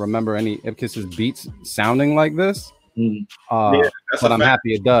I remember any Ipkiss's beats sounding like this. But I'm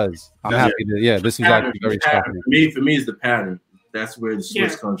happy it does. I'm happy to this is actually very striking. For me, it's the pattern. That's where the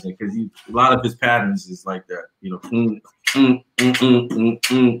switch comes in, because a lot of his patterns is like that.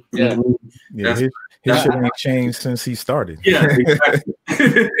 His shit ain't changed since he started. Yeah, exactly.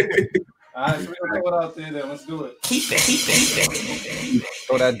 All right, so we're gonna throw it out there then. Let's do it. Keep it.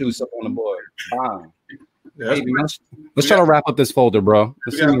 Throw that deuce up on the board. Bang. Yeah, hey, let's try to wrap up this folder, bro.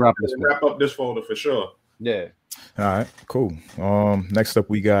 Wrap up this folder for sure. Yeah. All right, cool. Next up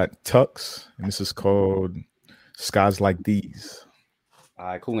we got Tux, and this is called Skies Like These. All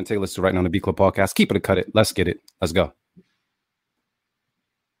right, cool. And take a listen right now on the B Club podcast. Keep it or cut it. Let's get it. Let's go.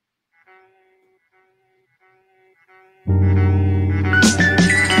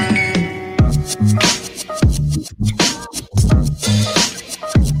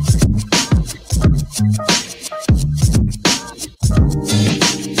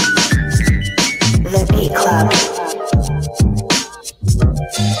 The Beat Club.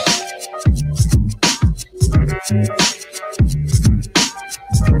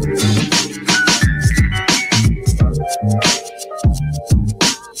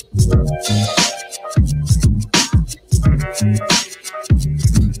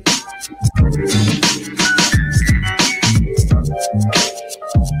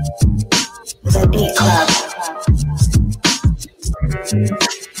 The Beat Club.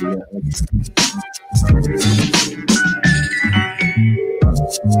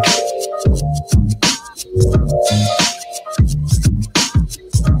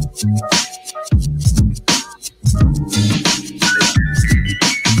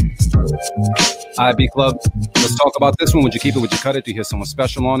 All right, B Club. Let's talk about this one. Would you keep it? Would you cut it? Do you hear someone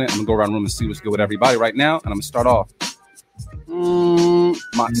special on it? I'm gonna go around the room and see what's good with everybody right now. And I'm gonna start off.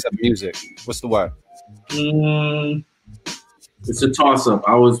 Mach-7 Music. What's the word? It's a toss-up.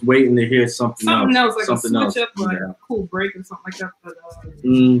 I was waiting to hear something else. Like something a else. switch up, like a cool break or something like that. But,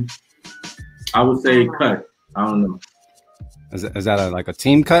 I would say cut. I don't know. Is that like a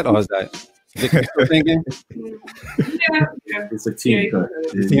team cut, or is that Vic still thinking? Yeah. It's a team cut.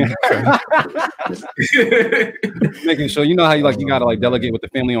 Making sure you know how you gotta like delegate with the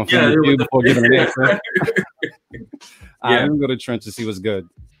family on family feud before giving an answer. I'm gonna go to Trench to see what's good.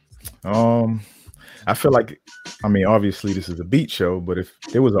 I feel like, obviously this is a beat show, but if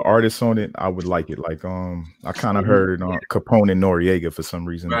there was an artist on it, I would like it. Like, I kind of heard Capone and Noriega for some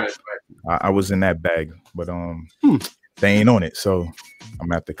reason. Right. I was in that bag, but they ain't on it, so I'm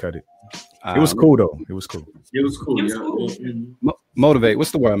gonna have to cut it. It was cool though. It was cool. Motivate.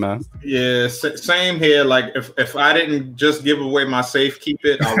 What's the word, man? Yeah, same here. Like if I didn't just give away my safe keep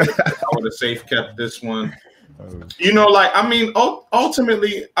it, I would have safe kept this one. You know, like I mean,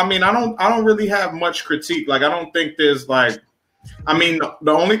 ultimately, I mean, I don't really have much critique. Like I don't think there's like, I mean,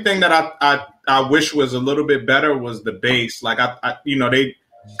 the only thing that I wish was a little bit better was the bass. Like I you know,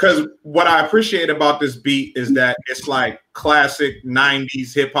 because what I appreciate about this beat is that it's like classic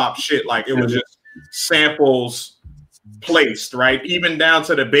 90s hip hop shit. Like it was just samples placed, right? Even down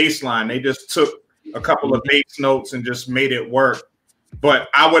to the bass line. They just took a couple of bass notes and just made it work. But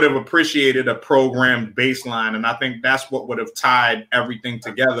I would have appreciated a programmed bass line. And I think that's what would have tied everything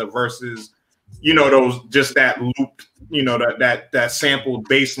together versus, you know, those just that looped, you know, that sampled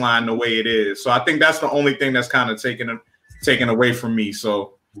bass line the way it is. So I think that's the only thing that's kind of taken away from me.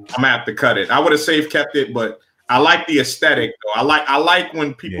 So I'm gonna have to cut it. I would have safe kept it, but I like the aesthetic though. I like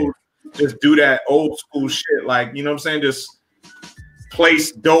when people just do that old school shit, like, you know what I'm saying? Just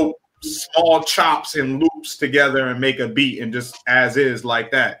place dope small chops and loops together and make a beat and just as is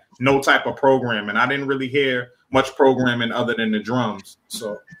like that. No type of programming. I didn't really hear much programming other than the drums.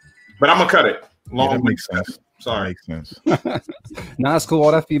 So, but I'm gonna cut it. That makes sense. Sorry. That makes sense. Nah, it's cool.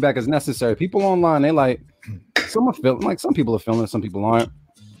 All that feedback is necessary. People online, they like some are feeling like some people are feeling it, some people aren't.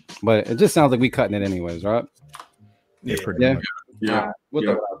 But it just sounds like we cutting it anyways, right? Yeah, pretty much. Yeah. We'll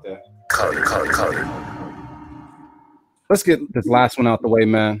throw it out there. Cut it. Let's get this last one out the way,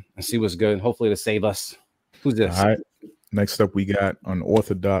 man, and see what's good. Hopefully to save us. Who's this? All right. Next up, we got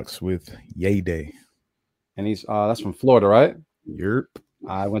Unorthodox with Yay Day. And he's that's from Florida, right? Yep.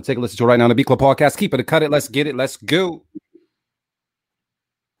 I want to take a listen to it right now on the Beat Club podcast. Keep it or cut it. Let's get it. Let's go.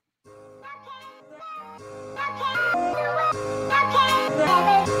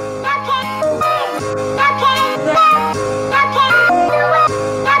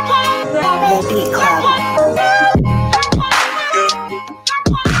 The Beat Club.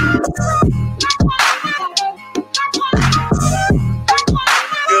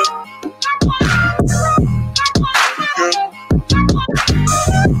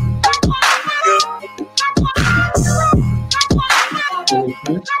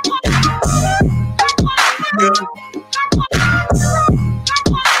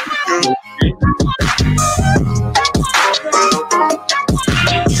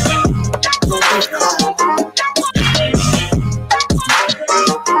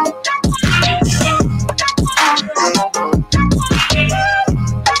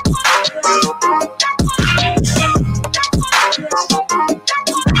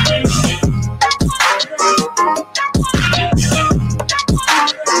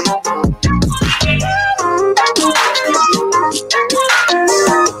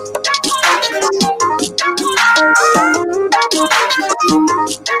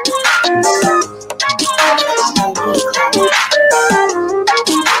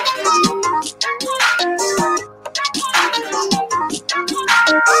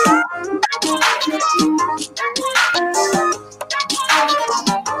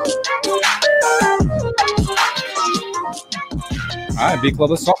 All right, Big Club,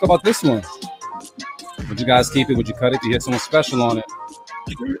 let's talk about this one. Would you guys keep it? Would you cut it? Do you hit someone special on it?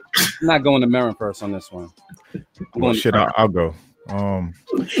 I'm not going to Marin first on this one. Well, shit, I'll go. I'm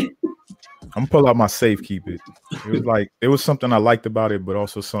gonna pull out my safe, keep it. It was like it was something I liked about it, but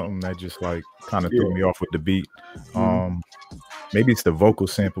also something that just like kind of threw me off with the beat. Maybe it's the vocal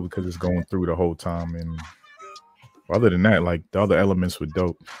sample because it's going through the whole time, and other than that, like the other elements were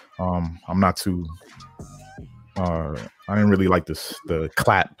dope. I'm not too. I didn't really like the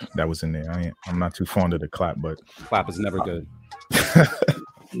clap that was in there. I'm not too fond of the clap, but clap is never good.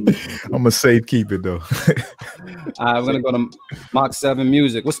 I'm gonna save keep it though. I'm gonna go to Mach-7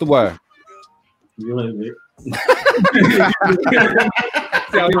 Muzik. What's the word? You ain't it.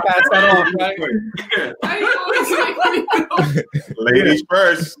 See how you pass that off, right? Ladies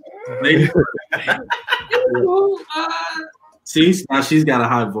first. Ladies first. See, now she's got a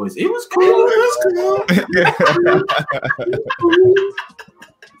high voice. It was cool.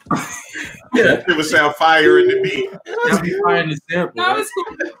 Yeah, it would sound fire in the beat. That'd be fire in the sample. That was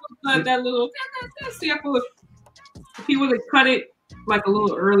cool. That little sample. If he would have cut it like a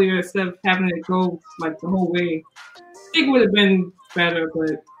little earlier instead of having it go like the whole way, I think it would have been better.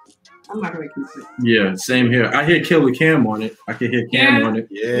 But I'm not gonna keep it. Yeah, same here. I hear Killer Cam on it. I can hear Cam on it.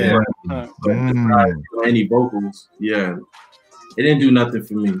 Yeah. But any vocals, yeah. It didn't do nothing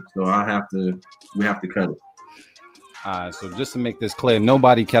for me, so we have to cut it. All right, so just to make this clear,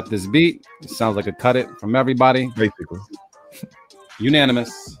 nobody kept this beat. It sounds like a cut it from everybody. Basically.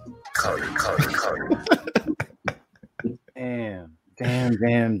 Unanimous. Cut it. Damn.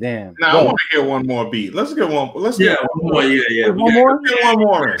 Now I want to hear one more beat. Let's get one. Let's get one more. Yeah. One more.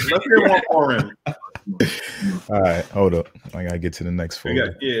 Let's get one more in. All All right, hold up. I gotta get to the next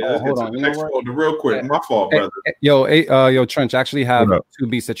folder. Let's get to the next folder real quick. My fault, brother. Yo, Trench, I actually have 2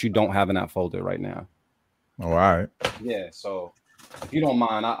 beats that you don't have in that folder right now. Oh, all right. Yeah, so if you don't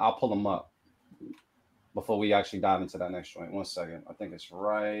mind, I'll pull them up before we actually dive into that next joint. 1 second. I think it's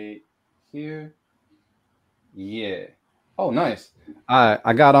right here. Yeah. Oh, nice.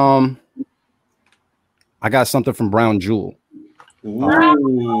 I got something from Brown Jewel. Brown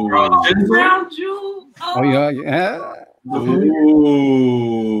Jewel. Oh yeah.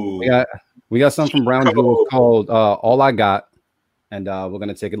 Ooh. We got something from Brown Jewel called All I Got, and we're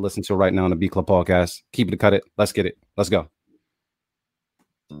gonna take a listen to it right now on the Beat Club podcast. Keep it, cut it. Let's get it. Let's go.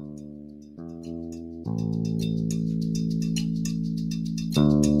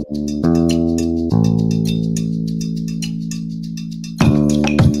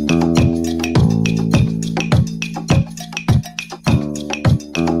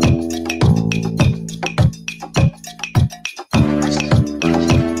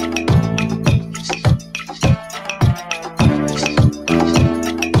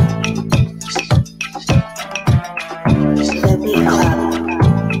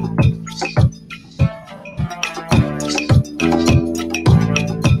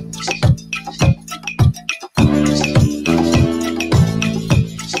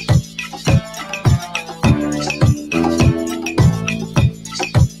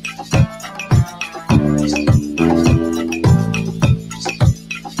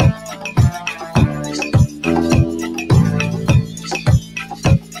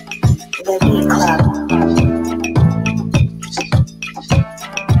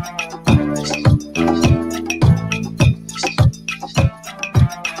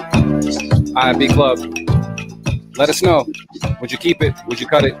 All right, Beat Club. Let us know. Would you keep it? Would you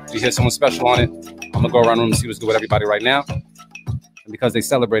cut it? Do you hear someone special on it? I'm gonna go around the room and see what's good with everybody right now. And because they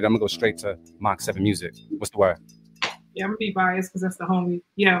celebrate, I'm gonna go straight to Mach-7 Muzik. What's the word? Yeah, I'm gonna be biased because that's the homie.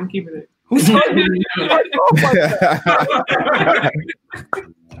 Yeah, I'm keeping it.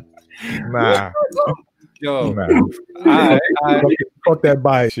 Nah. Yo, nah. Fuck that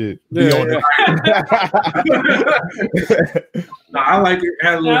bias shit. Be on it. No, I like it. It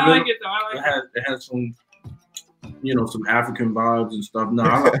has a little I like it though. It has some, some African vibes and stuff. No,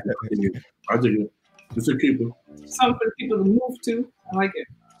 I like it. I dig it. It's a keeper. Something for people to move to. I like it.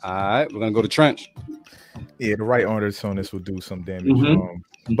 All right, we're gonna go to Trench. Yeah, the right artist on this will do some damage.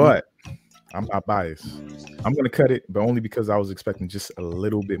 But I'm not biased. I'm gonna cut it, but only because I was expecting just a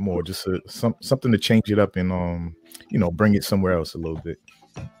little bit more, just something to change it up and bring it somewhere else a little bit.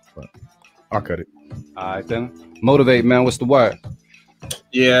 But I'll cut it. All right then. Motivate, man. What's the word?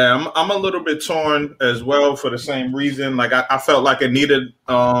 Yeah, I'm a little bit torn as well for the same reason. Like I felt like it needed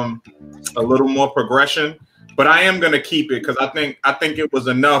a little more progression, but I am gonna keep it because I think it was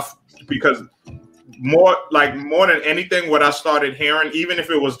enough because more than anything, what I started hearing, even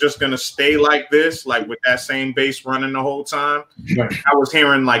if it was just gonna stay like this, like with that same bass running the whole time, I was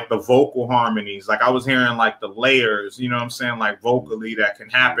hearing like the vocal harmonies, like I was hearing like the layers, you know what I'm saying, like vocally that can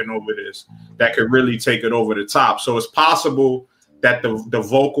happen over this, that could really take it over the top. So it's possible that the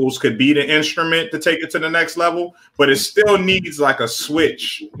vocals could be the instrument to take it to the next level, but it still needs like a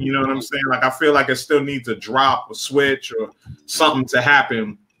switch, you know what I'm saying? Like I feel like it still needs a drop, a switch, or something to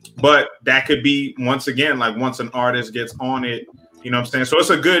happen. But that could be, once again, like once an artist gets on it, you know what I'm saying? So it's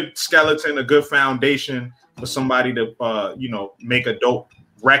a good skeleton, a good foundation for somebody to, make a dope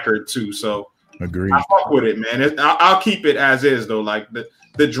record too. So Agreed. I fuck with it, man. I'll keep it as is though. Like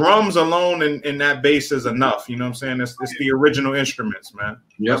the drums alone and that bass is enough. You know what I'm saying? It's the original instruments, man.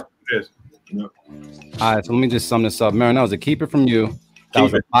 Yep. It is. All right, so let me just sum this up. Marin, that was a keep it from you. That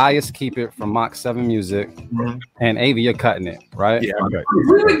was a biased keep it from Mach-7 Muzik. And AV, you're cutting it, right? Yeah. Okay.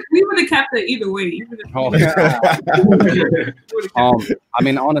 We would have kept it either way. I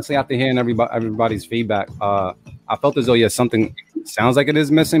mean, honestly, after hearing everybody's feedback, I felt as though something sounds like it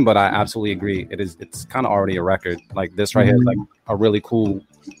is missing, but I absolutely agree. It's kind of already a record. Like this right here is like a really cool,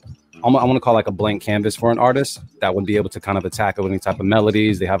 I want to call like a blank canvas for an artist that would be able to kind of attack it with any type of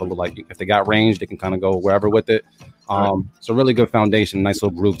melodies. They have a little, like, if they got range, they can kind of go wherever with it. It's a really good foundation, nice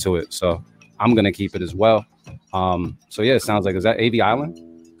little groove to it. So I'm gonna keep it as well. So yeah, it sounds like, is that AV Island?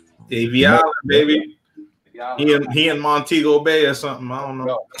 AV Island, baby. He in Montego Bay or something. I don't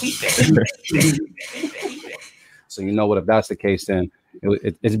know. So you know what? If that's the case, then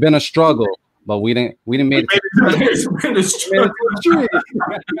it's been a struggle, but we didn't make it. It's been a struggle. We made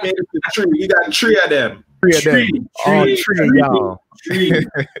it to the tree. We got 3 of them. 3 of them. All 3 of y'all.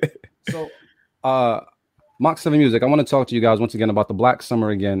 So, Mach-7 Muzik, I want to talk to you guys once again about the Black Summer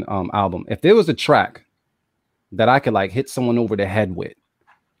Again album. If there was a track that I could like hit someone over the head with,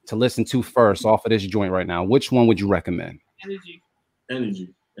 to listen to first off of this joint right now, which one would you recommend? Energy.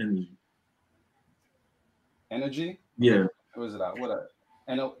 Yeah. Who is it out? What?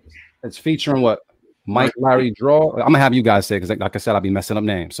 And it's featuring what? Mike, Larry, Draw. I'm gonna have you guys say because, like I said, I'll be messing up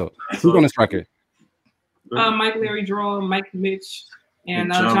names. So who's on this record? Mike, Larry, Draw, Mike, Mitch,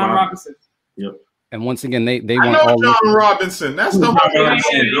 and John Robinson. Yep. And once again, they I want know all John Robinson. That's the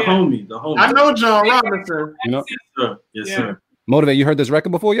homie. I know John Robinson. You know? Yes, sir. Motivate. You heard this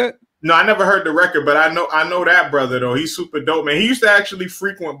record before yet? No, I never heard the record, but I know that brother though. He's super dope, man. He used to actually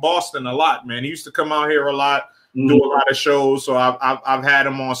frequent Boston a lot, man. He used to come out here a lot, do a lot of shows. So I've had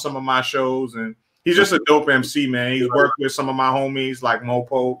him on some of my shows, and he's just a dope MC, man. He's worked with some of my homies like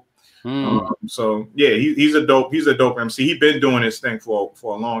Mopo. So yeah, he's a dope MC. He's been doing this thing for a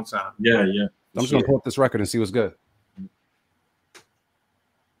long time. Yeah. I'm just gonna pull up this record and see what's good.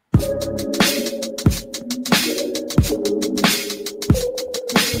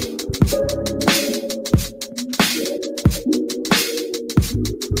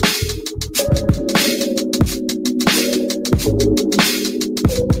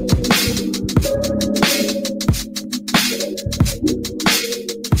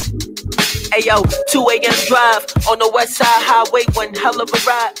 Ayo, 2 a.m. drive on the West Side Highway, one hell of a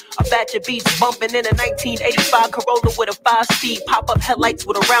ride. A batch of beats bumping in a 1985 Corolla with a 5-speed. Pop-up headlights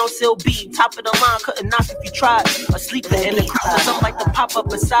with a round seal beam. Top of the line, couldn't knock if you tried. A sleeper in the cruiser, something like the pop-up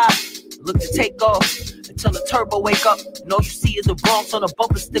beside. Look to take off until the turbo wake up. And all you see is a Bronx on a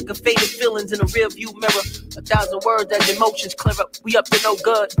bumper sticker, faded feelings in a rear view mirror. 1,000 words as emotions clear up. We up to no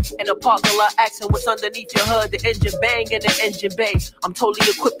good. In the parking lot, asking what's underneath your hood. The engine bang in the engine bay. I'm totally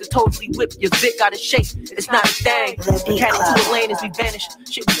equipped to totally whip your Vic out of shape. It's not a thing. Mechanic to a lane as we vanish.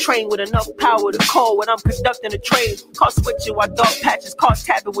 Shit, we train with enough power to call when I'm conducting a train. Car switching while dark patches, car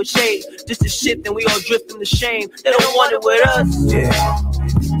tapping with shade. Just a shift and we all drifting to shame. They don't want it with us. Yeah.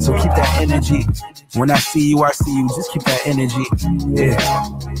 So keep that energy. When I see you, just keep that energy. Yeah.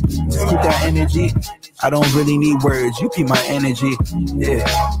 Just keep that energy. I don't really need words. You keep my energy. Yeah.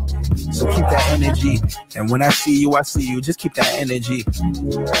 So keep that energy. And when I see you, just keep that energy.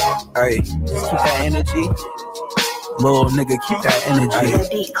 Alright. Just keep that energy. Little nigga, keep that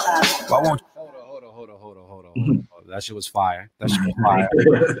energy. Why won't you? Hold on. That shit was fire. Thank you.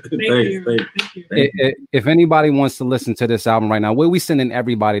 If anybody wants to listen to this album right now, where we sending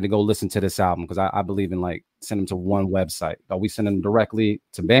everybody to go listen to this album? Because I believe in like send them to one website. Are we sending them directly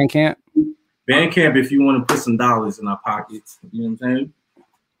to Bandcamp? Bandcamp, if you want to put some dollars in our pockets, you know what I'm saying?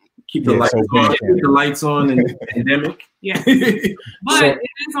 Keep the lights on in the pandemic. Yeah. But it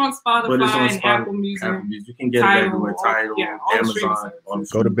is on Spotify and Apple Music. You can get it everywhere. Tidal, Amazon.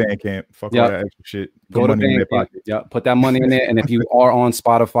 Go to Bandcamp. Fuck all that extra shit. Go to Bandcamp. Yeah, put that money in there. And if you are on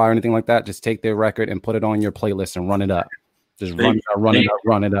Spotify or anything like that, just take their record and put it on your playlist and run it up. Just run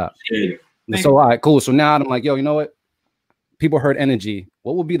it up. So all right, cool. So now I'm like, yo, you know what? People heard Energy.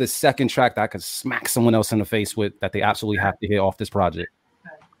 What would be the second track that I could smack someone else in the face with that they absolutely have to hear off this project?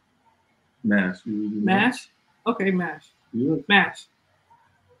 Mash? Okay, Mash. Yeah. Mash.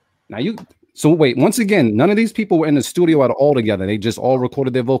 Now so wait, once again, none of these people were in the studio at all together. They just all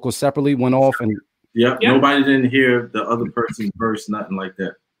recorded their vocals separately, went off and nobody didn't hear the other person's verse, nothing like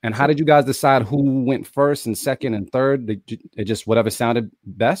that. And how did you guys decide who went first and second and third? It just whatever sounded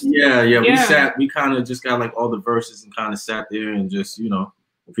best? Yeah. We kind of just got like all the verses and kind of sat there and just,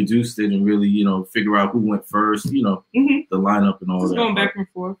 produced it and really, figure out who went first, the lineup and all that. Going back and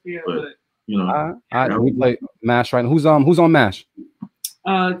forth, but we play Mash right now. Who's on Mash?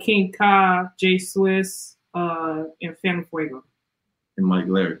 King Ka, J Swiss, and Phantom Fuego. And Mike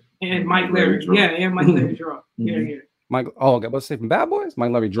Larry. And Mike Larry. Yeah, and Mike Larry Draw. Yeah. Mike, let's say from Bad Boys?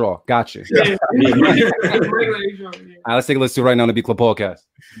 Mike Larry Draw. Gotcha. Yeah. All right, let's take a listen to right now on the Beat Club Podcast.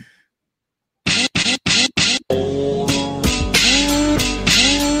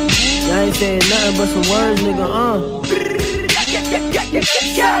 I ain't saying nothing but some words, nigga, I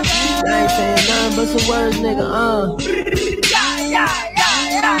ain't saying nothing but some words, nigga,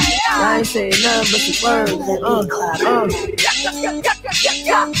 I ain't saying nothing but some words,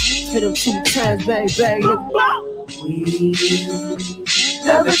 hit him 2 times, bang, we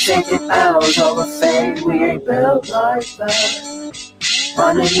never taking L's over fame, we ain't built like that.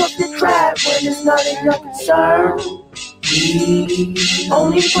 Running up the trap when it's none of your concern. We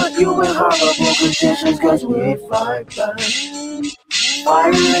only put you in horrible conditions cause we fight back.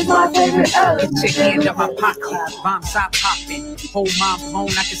 Fire is my favorite element. Get your hand up my pot cloud, bombs I poppin'. Whole mind blown,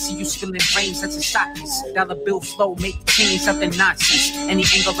 I can see you spilling brains, that's a sockets. Dollar bill flow, make change, nothing nonsense. Any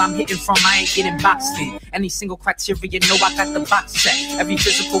angle I'm hitting from, I ain't getting boxed in. Any single criteria, know I got the box set. Every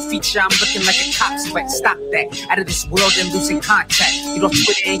physical feature, I'm looking like a cop sweat. Stop that, out of this world and losing contact. Get off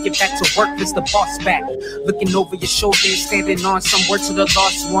Twitter and get back to work, it's the boss back. Looking over your shoulder and standing on some words to the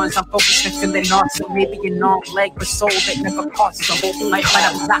lost ones. I'm focused and feeling awesome. Maybe an arm, leg, but soul that never cost some. Might light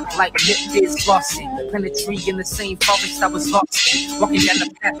up lock like Nip is flossing. Plant a tree in the same forest I was lost in. Walking down the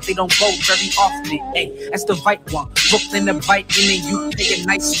path, they don't go very often. Hey, that's the right one. Brooklyn the right in the UK, a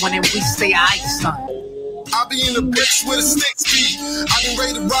nice one, and we say aight, son. I be in the bricks with a stick speed. I been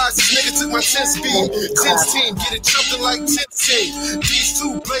ready to rise, this nigga took my 10 speed. 10's team, get it jumping like 10 team. These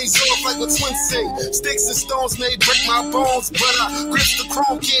two blaze off like a twin sing. Sticks and stones may break my bones, but I grip the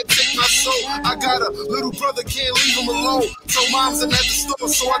chrome, can't take my soul. I got a little brother, can't leave him alone. So mom's in at the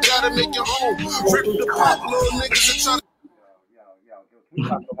store, so I gotta make it home. Rip the pop, little niggas are trying to. Can we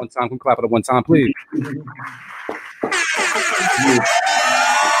clap it one time? Can we clap it one time, please?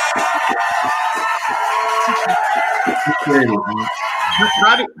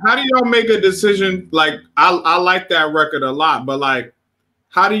 How do y'all make a decision? Like, I like that record a lot, but like,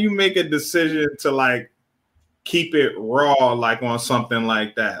 how do you make a decision to like keep it raw, like on something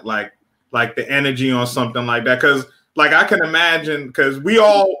like that, like the energy on something like that? Because like I can imagine, because we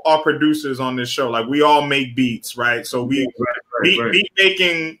all are producers on this show, like we all make beats, right? So we beat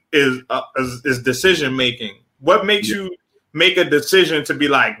making is decision making. What makes you make a decision to be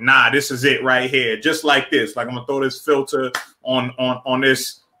like, nah, this is it right here, just like this. Like I'm gonna throw this filter on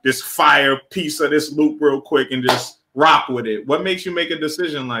this fire piece of this loop real quick and just rock with it. What makes you make a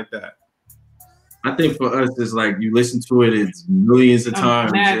decision like that? I think for us, it's like you listen to it, it's millions of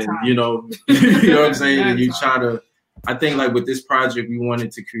times, and you know what I'm saying. And you try to. I think like with this project, we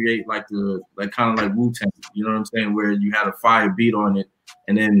wanted to create like kind of like Wu-Tang, you know what I'm saying, where you had a fire beat on it,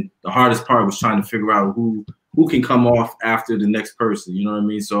 and then the hardest part was trying to figure out who can come off after the next person, you know what I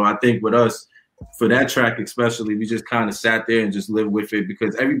mean? So I think with us, for that track especially, we just kind of sat there and just lived with it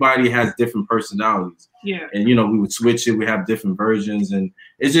because everybody has different personalities. Yeah. And, you know, we would switch it. We have different versions. And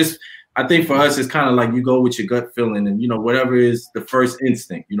it's just, I think for us, it's kind of like you go with your gut feeling and, you know, whatever is the first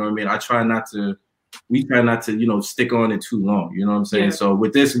instinct, you know what I mean? We try not to, you know, stick on it too long, you know what I'm saying? Yeah. So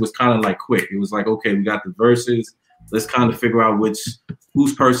with this, it was kind of like quick. It was like, okay, we got the verses. Let's kind of figure out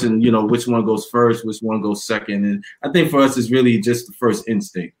whose person, you know, which one goes first, which one goes second. And I think for us, it's really just the first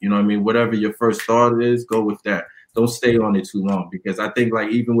instinct. You know what I mean? Whatever your first thought is, go with that. Don't stay on it too long because I think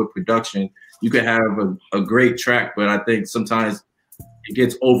like even with production, you can have a great track, but I think sometimes it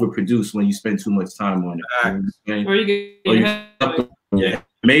gets overproduced when you spend too much time on it.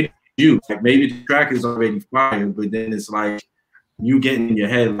 Maybe the track is already fire, but then it's like you get in your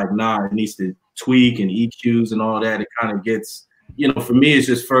head like, nah, it needs to tweak and EQs and all that. It kind of gets, you know, for me, it's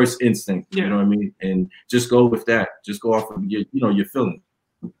just first instinct. You know what I mean? And just go with that. Just go off of your feeling.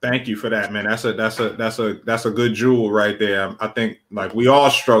 Thank you for that, man. That's a good jewel right there. I think like we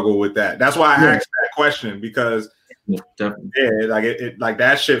all struggle with that. That's why I asked that question because like it like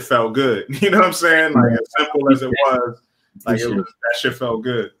that shit felt good. You know what I'm saying? Like as simple as it was, like that shit felt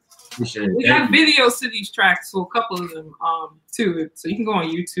good. We got videos to these tracks, so a couple of them too. So you can go on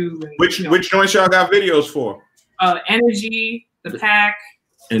YouTube. And, which joints y'all got videos for? Energy, The Pack,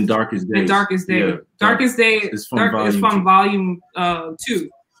 and Darkest Days. And Darkest Day. Yeah. Darkest Day is from Volume 2.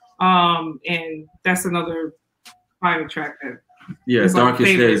 And that's another private track that. Yeah,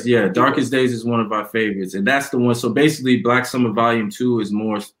 Darkest Days. Yeah, Darkest Days is one of our favorites, and that's the one. So basically, Black Summer Volume 2 is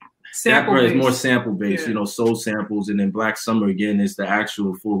more. It's more sample based, you know, soul samples, and then Black Summer again is the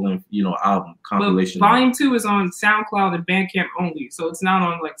actual full length, you know, album compilation. But Volume 2 is on SoundCloud and Bandcamp only, so it's not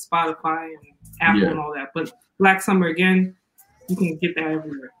on like Spotify and Apple and all that. But Black Summer again, you can get that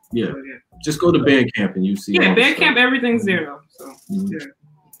everywhere. Yeah, so, just go to Bandcamp and you see. Yeah, Bandcamp, everything's there though. So and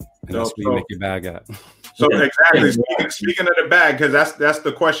that's where you make your bag at. So exactly, speaking of the bag, because that's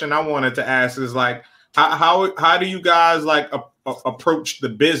the question I wanted to ask is like, how do you guys like approach the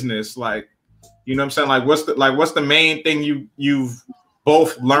business? Like, you know what I'm saying? Like, what's the main thing you've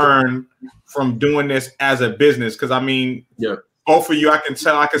both learned from doing this as a business? Because I mean, both of you, I can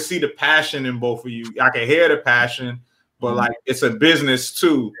see the passion in both of you. I can hear the passion, but like it's a business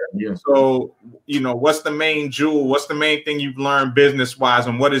too. Yeah. So, you know, what's the main jewel? What's the main thing you've learned business wise,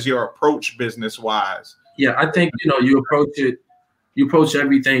 and what is your approach business wise? Yeah, I think, you know, you approach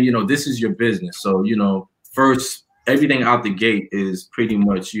everything, you know, this is your business. So, you know, first, everything out the gate is pretty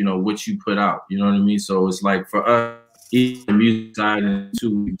much, you know, what you put out. You know what I mean? So it's like for us, even the music side, and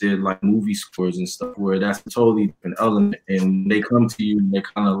too, we did like movie scores and stuff where that's a totally different element. And they come to you and they're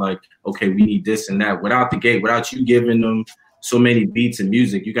kind of like, okay, we need this and that. Without the gate, without you giving them so many beats and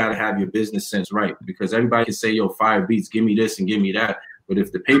music, you got to have your business sense right, because everybody can say, yo, 5 beats, give me this and give me that. But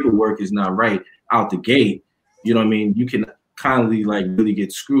if the paperwork is not right out the gate, you know what I mean? You can kindly like really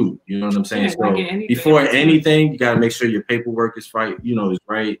get screwed. You know what I'm saying? So before anything, you got to make sure your paperwork is right, is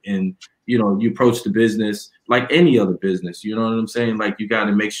right. And, you approach the business like any other business, you know what I'm saying? Like you got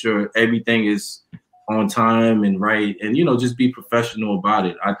to make sure everything is on time and right. And, just be professional about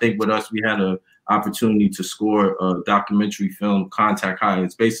it. I think with us, we had an opportunity to score a documentary film, Contact High.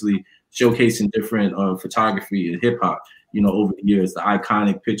 It's basically showcasing different photography and hip hop, over the years, the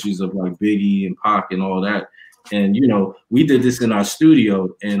iconic pictures of like Biggie and Pac and all that. And, we did this in our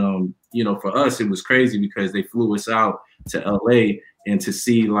studio. And, for us, it was crazy because they flew us out to LA and to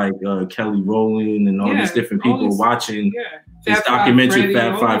see like Kelly Rowland and all these different people watching this documentary,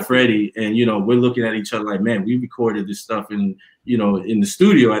 Fab Five Freddy. And, we're looking at each other like, man, we recorded this stuff in the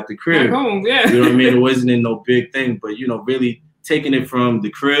studio at the crib. At home, You know what I mean? It wasn't in no big thing, but, really taking it from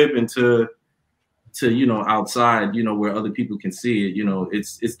the crib into outside, where other people can see it,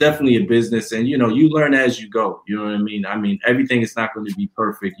 it's definitely a business, and, you learn as you go, you know what I mean? I mean, everything is not going to be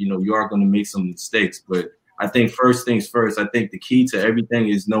perfect. You are going to make some mistakes, but I think first things first, I think the key to everything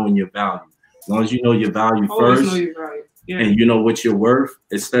is knowing your value. As long as you know your value first, know your value. And you know what you're worth,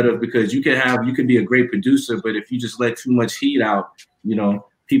 instead of, because you could be a great producer, but if you just let too much heat out,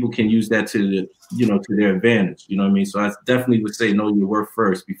 people can use that to their advantage. You know what I mean? So I definitely would say know your worth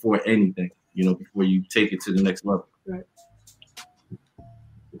first before anything. Before you take it to the next level. Right.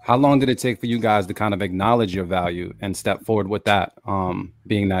 How long did it take for you guys to kind of acknowledge your value and step forward with that?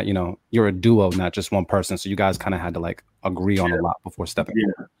 Being that, you're a duo, not just one person. So you guys kind of had to like agree on a lot before stepping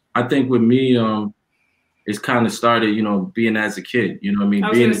forward. I think with me, it's kind of started, being as a kid, you know what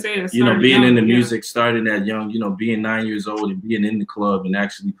I mean? Being in the music, starting at young, being 9 years old and being in the club and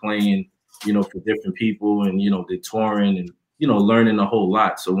actually playing, for different people and, the touring and, learning a whole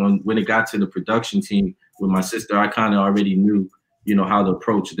lot. So when it got to the production team with my sister, I kind of already knew, how to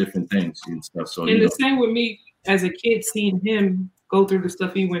approach different things and stuff. So and the same with me as a kid, seeing him go through the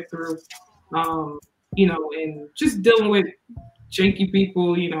stuff he went through, and just dealing with janky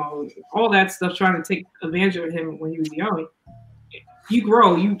people, all that stuff, trying to take advantage of him when he was young. You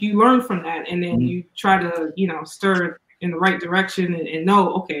grow, you learn from that, and then you try to, stir in the right direction and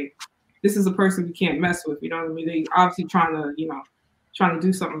know, okay, this is a person we can't mess with. You know what I mean? They obviously trying to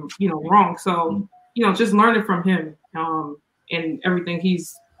do something, wrong. So, just learning from him and everything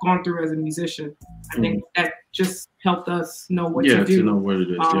he's gone through as a musician. I think that just helped us know what to do. To know what it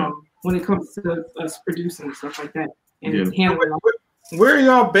is, when it comes to us producing and stuff like that and handling. Where are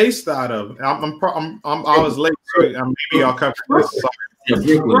y'all based out of? I was late, so maybe y'all covered this.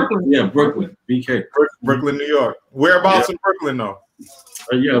 Brooklyn. Yeah, Brooklyn. BK. Brooklyn, New York. Whereabouts in Brooklyn, though?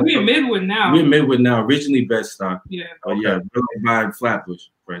 We're in Midwood now. We're in Midwood now. Originally Bed-Stuy. Yeah. By Flatbush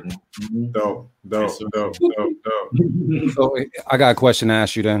right now. Dope. So I got a question to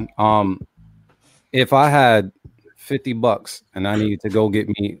ask you then. If I had $50 and I needed to go get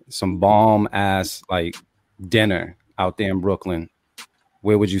me some bomb ass like dinner out there in Brooklyn,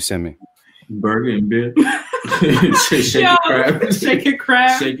 where would you send me? Burger and beer. Shaking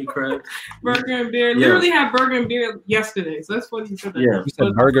crab. Burger and beer. Yeah. Literally had burger and beer yesterday. So that's what you said. Yeah. You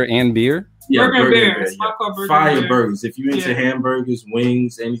said burger and beer? Yeah, burger and beer. Burger Fire and beer. burgers. If you're into hamburgers,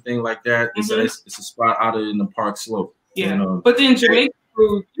 wings, anything like that, it's a spot out in the Park Slope. Yeah. And, but then Jamaican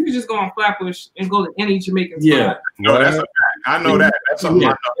food, you can just go on Flatbush and go to any Jamaican spot. Yeah. No, that's a fact. I know that. That's something I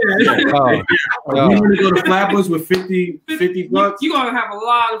know. You want to go to Flatbush with $50? You're going to have a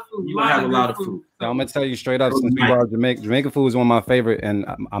lot of food. You're going to have a lot of food. So I'm gonna tell you straight up, since we brought Jamaican food is one of my favorite, and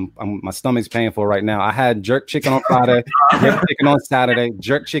my stomach's paying for it right now. I had jerk chicken on Friday, jerk chicken on Saturday,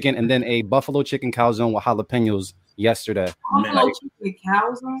 jerk chicken, and then a buffalo chicken calzone with jalapenos yesterday. Buffalo chicken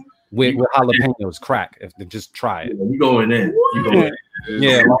calzone with jalapenos, crack. If they just try it, you going in. You going in.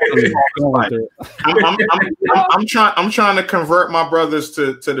 Yeah, I'm trying to convert my brothers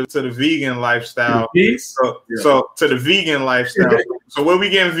to the vegan lifestyle. So to the vegan lifestyle. So where we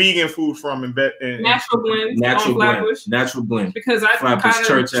getting vegan food from in Natural Blend? Natural Blend. Because I kind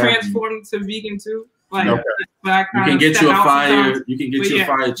of transformed to vegan too. Like, you can get you a fire. You can get you a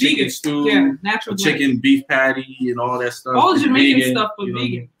fire chicken stew, natural chicken beef patty, and all that stuff. All Jamaican stuff for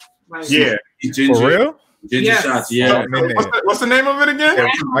vegan. Like, ginger. For real? Ginger shots, yeah. What's the name of it again?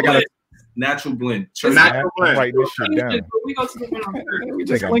 natural blend. Natural blend. Write this shit down. We go to the one on third. We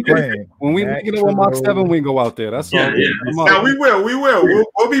just link it. When we get it with Mach-7, we go out there. That's all. Now we will.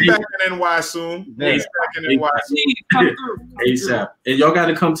 We'll be back in NY soon. Yeah. Back in NY soon. ASAP. And y'all got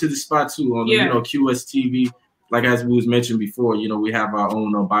to come to the spot too on QS TV. Like as we was mentioned before, we have our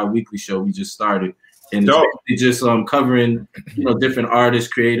own bi-weekly show we just started. And it's just covering, different artists,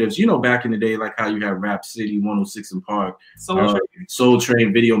 creatives. Back in the day, like how you have Rap City, 106 and Park, Soul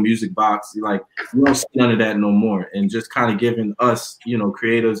Train, Video Music Box. Like you don't see none of that no more. And just kind of giving us,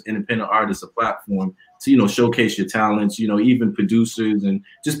 creatives, independent artists a platform to, showcase your talents. Even producers and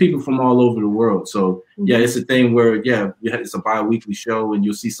just people from all over the world. So yeah, it's a thing where it's a bi-weekly show, and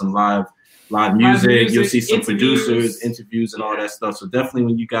you'll see some live music, you'll see some producers, interviews, and all that stuff. So definitely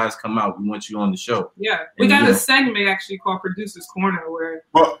when you guys come out, we want you on the show. Yeah, we got a segment actually called Producers Corner where.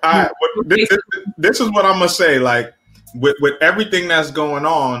 Well, this is what I'm gonna say. Like with everything that's going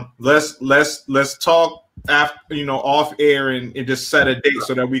on, let's talk after off air and just set a date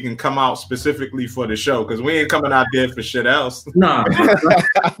so that we can come out specifically for the show, because we ain't coming out there for shit else. Nah,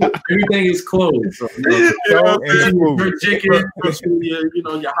 everything is closed. So, your chicken,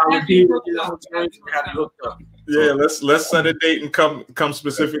 your holiday, hooked up. Yeah, let's set a date and come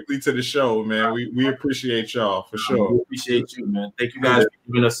specifically to the show, man. We appreciate y'all for sure. We appreciate you, man. Thank you guys for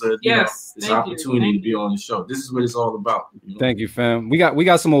giving us this opportunity to be on the show. This is what it's all about. Thank you, fam. We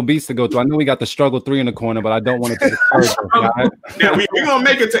got some more beats to go through. I know we got the struggle 3 in the corner, but I don't want it to discourage us. Yeah, we're gonna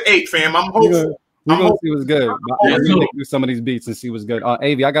make it to 8, fam. I'm hopeful. We're gonna see what's good. We're gonna do some of these beats and see what's good.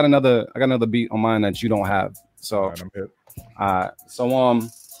 Avi, I got another beat on mine that you don't have. So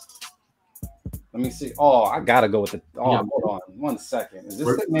let me see. Oh, I gotta go with the. Hold on 1 second. Is this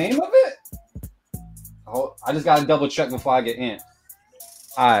the name of it? Oh, I just gotta double check before I get in.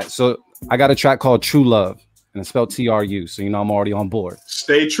 All right, so I got a track called True Love, and it's spelled TRU. So I'm already on board.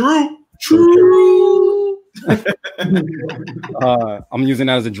 Stay true. I'm using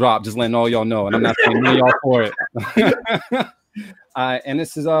that as a drop, just letting all y'all know, and I'm not saying none of y'all for it. And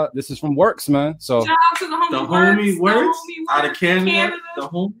this is from Works, man. So shout out to the homie Works out of Canada. The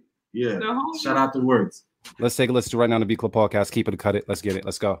homie. Yeah. Shout out to Words. Let's take a listen to right now the Beat Club podcast. Keep it or cut it. Let's get it.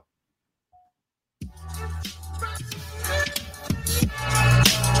 Let's go.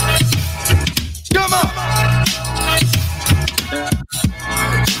 Come on.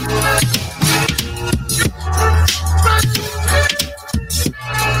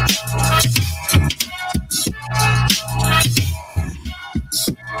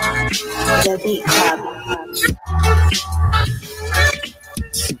 The Beat Club.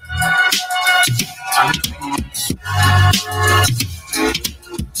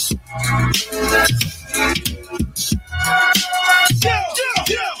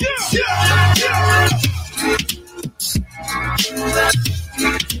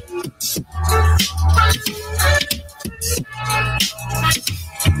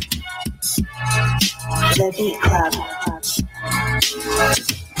 The Beat Club.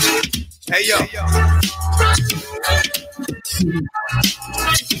 Hey yo.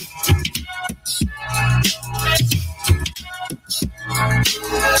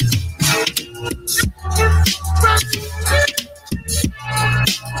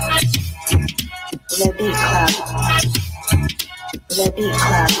 The Beat Club. The Beat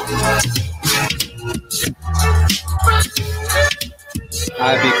Club.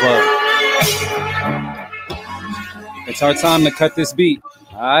 Beat Club. It's our time to cut this beat.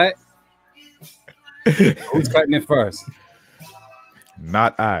 All right. Who's cutting it first?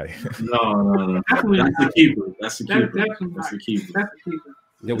 Not I. No. That's the keeper. That's the keeper.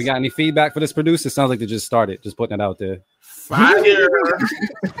 Yeah, we got any feedback for this producer? Sounds like they just started. Just putting it out there. Fire.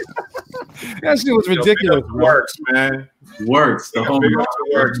 That shit was ridiculous. Works, man. Works. The whole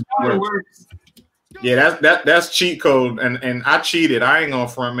works. Yeah, that's cheat code, and I cheated. I ain't gonna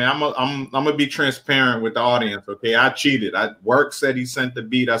front, man. I'm gonna be transparent with the audience. Okay, I cheated. Work said he sent the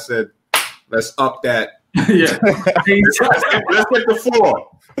beat. I said, let's up that. Yeah, let's get the 4.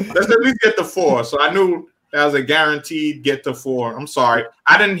 Let's at least get the 4. So I knew that was a guaranteed get to 4. I'm sorry,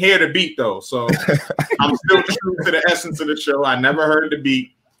 I didn't hear the beat though, so I'm still true to the essence of the show. I never heard the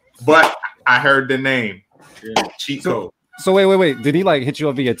beat, but I heard the name. Yeah, cheat code. So wait. Did he hit you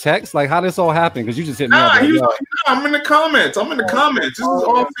up via text? Like, how this all happened? Because you just hit me up. I'm in the comments. This is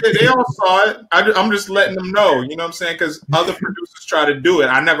all fair. They all saw it. I'm just letting them know. You know what I'm saying? Because other producers try to do it.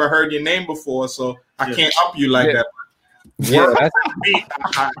 I never heard your name before, so I can't up you like that. Yeah,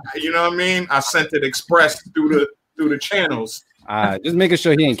 you know what I mean? I sent it express through the channels. Just making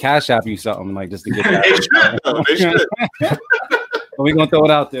sure he ain't Cash App you something just to get that. They should. We're gonna throw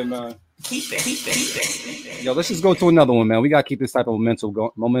it out there, man. Keep it. Yo, let's just go to another one, man. We gotta keep this type of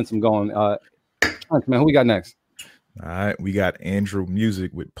momentum going. Man, who we got next? All right, we got Andrew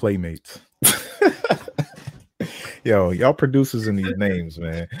Muzik with Playmates. Yo, y'all producers in these names,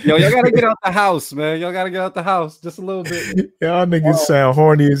 man. Yo, y'all gotta get out the house, man. Y'all gotta get out the house just a little bit. Y'all niggas sound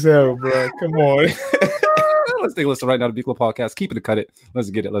horny as hell, bro. Come on. Let's take a listen right now to B Club Podcast. Keep it to cut it. Let's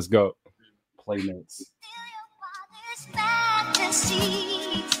get it. Let's go. Playmates.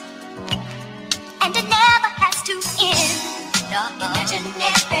 And it never has to end.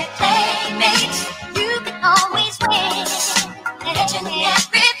 Imaginary playmates, you can always win. Imaginary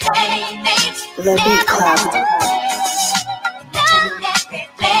playmates, The Beat Club. Imaginary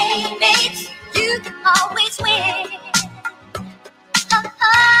playmates, you can always win.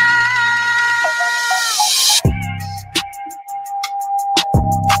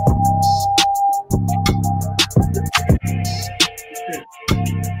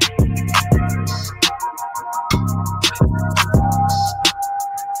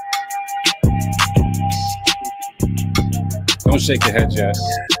 Don't shake your head, Jack.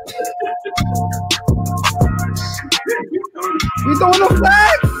 We doing the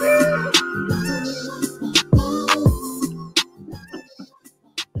flag.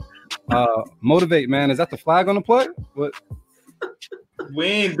 Motivate, man. Is that the flag on the play? What? We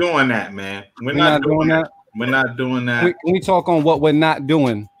ain't doing that, man. We're not doing that. We're not doing that. Can we talk on what we're not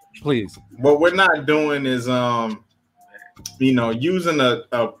doing, please? What we're not doing is using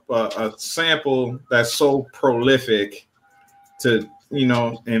a sample that's so prolific to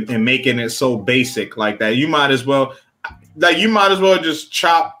and making it so basic like that. You might as well just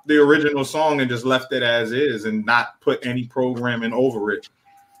chop the original song and just left it as is and not put any programming over it.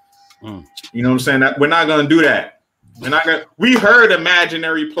 You know what I'm saying? That we're not gonna do that. We heard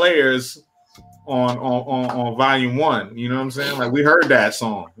Imaginary Players on volume 1. You know what I'm saying? Like, we heard that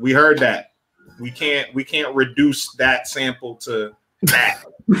song. We heard that. We can't reduce that sample to that.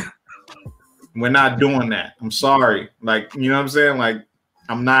 We're not doing that. I'm sorry. Like, you know what I'm saying? Like,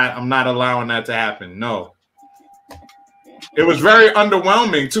 I'm not allowing that to happen. No. It was very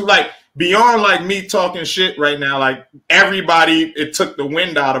underwhelming too. Like, beyond like me talking shit right now, like everybody, it took the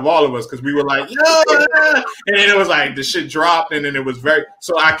wind out of all of us because we were like, yo, and then it was like the shit dropped, and then it was I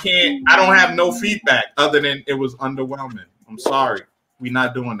don't have no feedback other than it was underwhelming. I'm sorry. We're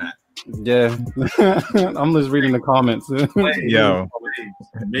not doing that. Yeah. I'm just reading the comments. Yo.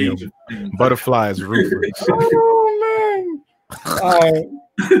 Butterflies ruthless. Oh man. All right.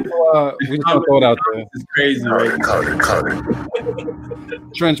 We just gonna throw it out there. It's crazy, right?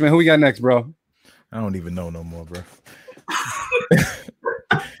 Trench, man, who we got next, bro? I don't even know no more, bro.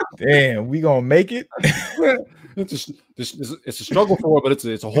 Damn, we gonna make it? It's a struggle for it, but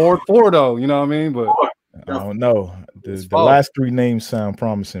it's a hard for though. You know what I mean? But I don't know. The last 3 names sound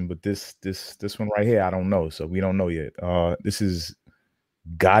promising, but this one right here, I don't know. So we don't know yet. This is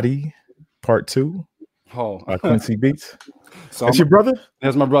Gotti Part 2 by Quincy Beats. So that's your brother?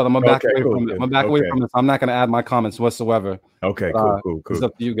 That's my brother. I'm gonna back away from it. I'm gonna back away from this. I'm not gonna add my comments whatsoever. Okay, cool. It's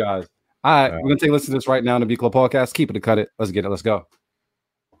up to you guys. All right, we're gonna take a listen to this right now on the B Club Podcast. Keep it to cut it. Let's get it. Let's go.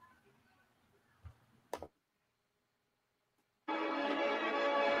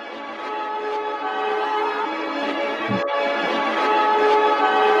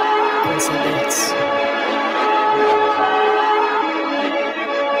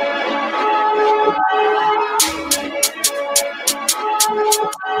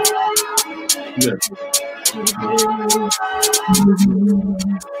 Yeah.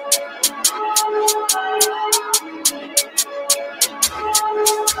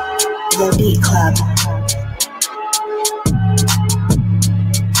 The Beat Club.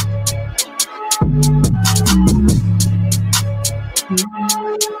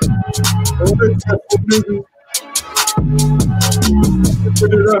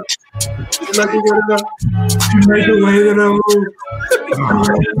 Put it up. You like to get it up. You like the way that I move.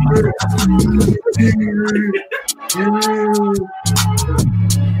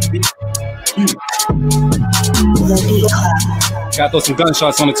 The Beat Club. Got those some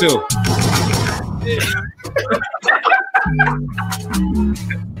gunshots on it too.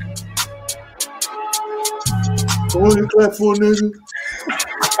 Only clap for a nigga.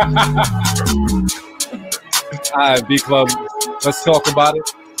 All right, B Club. Let's talk about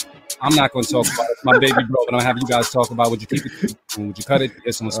it. I'm not going to talk about it. It's my baby bro, but I'll have you guys talk about. Would you keep it? Would you cut it?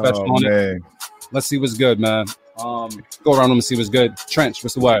 Get someone special on it. Let's see what's good, man. Go around them and see what's good. Trench,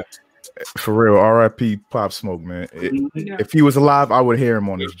 what's the word? For real, R.I.P. Pop Smoke, man. If he was alive, I would hear him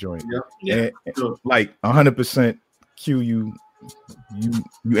on this joint. And, like 100% Q, you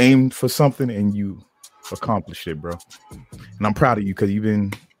aimed for something and you accomplished it, bro. And I'm proud of you because you've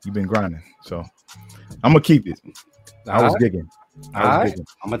been You've been grinding, so I'm gonna keep it. I was digging. I'm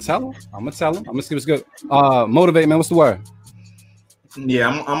gonna tell him. I'm gonna see what's good. Motivate, man. What's the word? Yeah,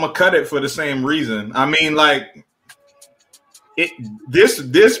 I'm gonna cut it for the same reason. I mean, like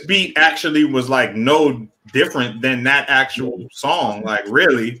this beat actually was like no different than that actual song. Like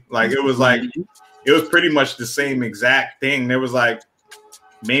really, like it was pretty much the same exact thing. There was like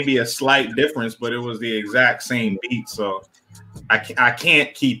maybe a slight difference, but it was the exact same beat. So I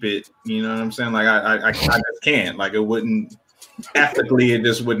can't keep it. You know what I'm saying? Like I just can't. Like it wouldn't ethically. It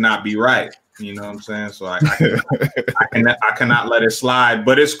just would not be right. You know what I'm saying? So I cannot let it slide.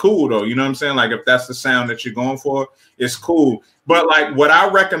 But it's cool though. You know what I'm saying? Like if that's the sound that you're going for, it's cool. But like what I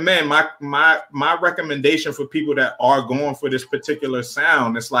recommend, my recommendation for people that are going for this particular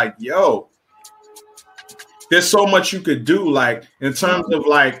sound, it's like, yo, there's so much you could do, like in terms of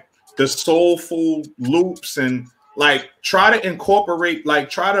like the soulful loops and like try to incorporate, like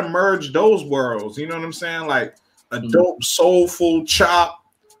try to merge those worlds. You know what I'm saying? Like a dope soulful chop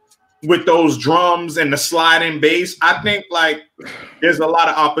with those drums and the sliding bass. I think like there's a lot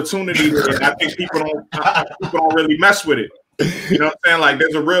of opportunity there. I think people don't really mess with it. You know what I'm saying? Like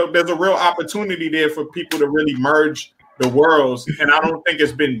there's a real opportunity there for people to really merge the worlds, and I don't think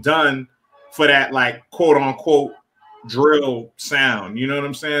it's been done for that like quote unquote drill sound. You know what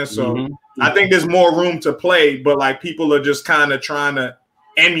I'm saying? So I think there's more room to play, but like people are just kind of trying to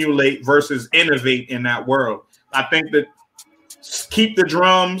emulate versus innovate in that world. I think that keep the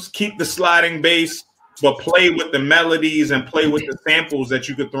drums, keep the sliding bass, but play with the melodies and play with the samples that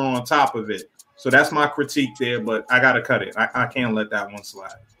you could throw on top of it. So that's my critique there, but I gotta cut it. I can't let that one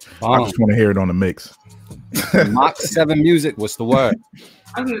slide. I just want to hear it on the mix. Mach-7 music. What's the word?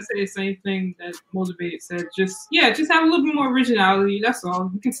 I was gonna say the same thing that Motivate said. Just have a little bit more originality. That's all.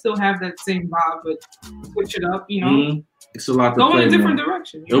 You can still have that same vibe, but switch it up. You know, it's a lot to go play, in a different man.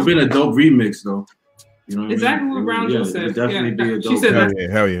 direction. It'll be a dope remix though. You know what exactly I mean? what Brown just said. It'll definitely be a dope. She said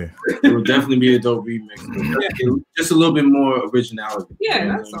hell yeah. It would definitely be a dope remix. Just a little bit more originality. Yeah,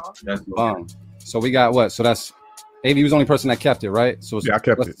 that's all. That's all. So we got what? So that's AV was the only person that kept it, right? So I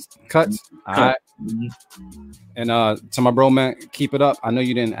kept it. Cut. All right. And to my bro, man, keep it up. I know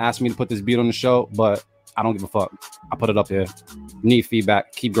you didn't ask me to put this beat on the show, but I don't give a fuck. I put it up there. Need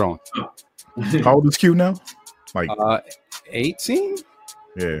feedback. Keep growing. How old is Q now? Like 18?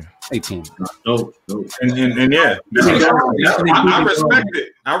 Yeah. 18. Dope. And yeah, I respect it.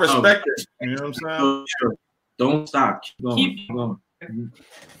 I respect it. You know what I'm saying? Don't stop. Keep going.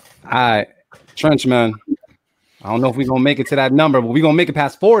 All right, Trench, man. I don't know if we're gonna make it to that number, but we're gonna make it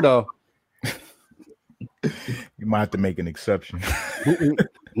past 4 though. You might have to make an exception.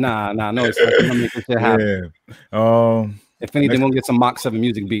 No exception. I'm making shit happen. Yeah. If anything, we'll get some Mach-7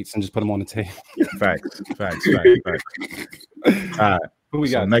 music beats and just put them on the tape. Facts. All right. Who we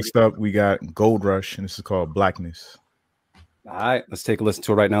got? Next up, we got Gold Rush, and this is called Blackness. All right, let's take a listen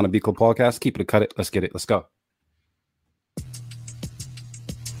to it right now on the Beat Club podcast. Keep it, cut it. Let's get it. Let's go.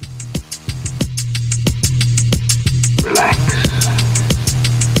 Relax.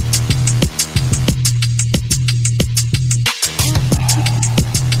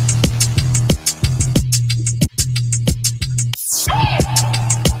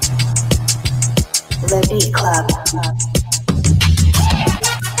 The Beat Club.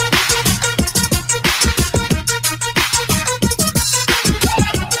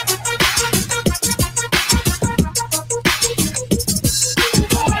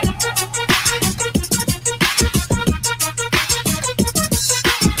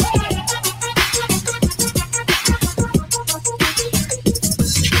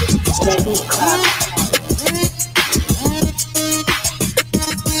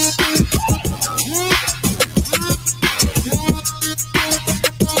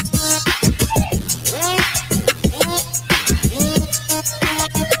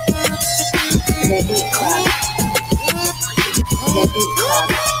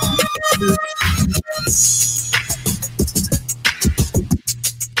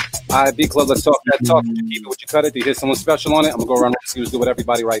 All right, Beat Club, let's talk that talk. You keep it what you cut it. Do you hear someone special on it? I'm going to go around and see what's good with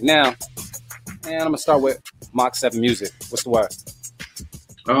everybody right now. And I'm going to start with Mach-7 music. What's the word?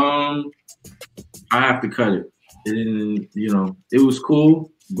 I have to cut it. It didn't, it was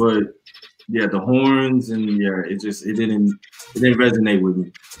cool, but yeah, the horns and it didn't resonate with me.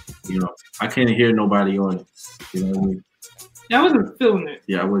 I can't hear nobody on it. You know what I mean? Yeah, I wasn't feeling it.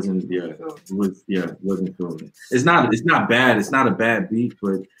 Yeah, I wasn't. Yeah, wasn't feeling it. It's not bad. It's not a bad beat,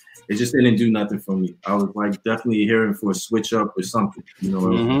 but it just didn't do nothing for me. I was like definitely hearing for a switch up or something. Yeah.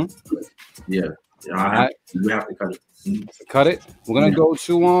 We have to cut it. Mm-hmm. Cut it. We're gonna go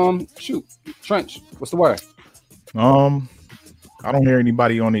to Trench. What's the word? I don't hear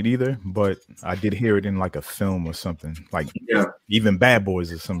anybody on it either, but I did hear it in like a film or something, like even Bad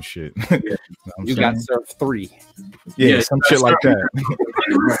Boys or some shit. You got Surf 3. Yeah, some shit like that.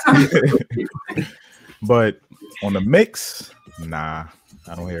 But on the mix, nah,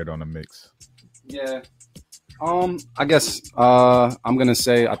 I don't hear it on the mix. Yeah. I guess I'm gonna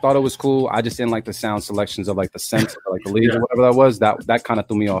say I thought it was cool. I just didn't like the sound selections of like the synths, or like the leads or whatever that was. That kind of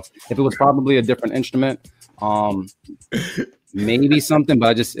threw me off. If it was probably a different instrument, maybe something, but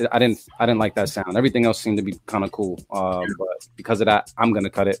I didn't like that sound. Everything else seemed to be kind of cool. But because of that, I'm gonna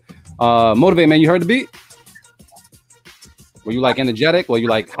cut it. Motivate, man. You heard the beat? Were you like energetic? Were you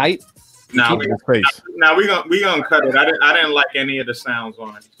like hype? Nah, we gonna cut it. I didn't like any of the sounds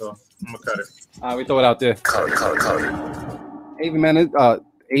on it, so I'm gonna cut it. We throw it out there. Cut it. AV, man,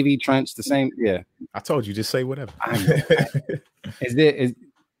 AV Trench, the same. Yeah, I told you, just say whatever. Is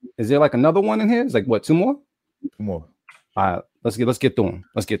there like another one in here? It's like what, 2 more? 2 more. All right, let's get through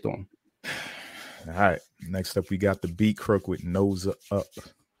them. All right. Next up, we got the Beat Crook with Nose Up. All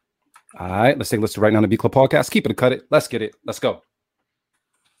right, let's take a listen right now on the Beat Club podcast. Keep it, cut it. Let's get it. Let's go.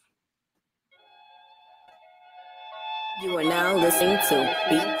 You are now listening to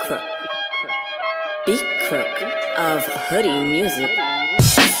Beat Crook. Beat Crook of Hoodie Music.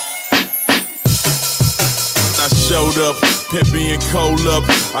 I showed up, pimpy and cold up.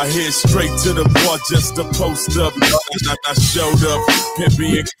 I hit straight to the bar just to post up. I showed up,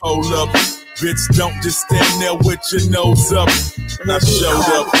 pimpy and cold up. Bitch, don't just stand there with your nose up. I showed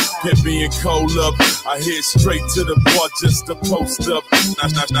up, pimpy and cold up. I hit straight to the bar just to post up.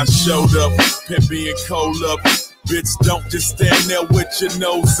 I showed up, pimpy and cold up. Bitch, don't just stand there with your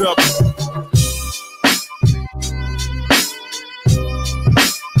nose up.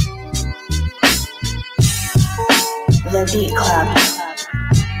 The Beat Club.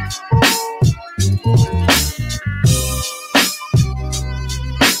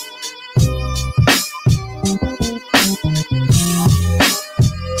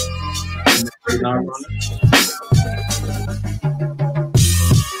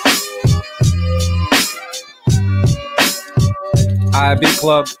 All right, Beat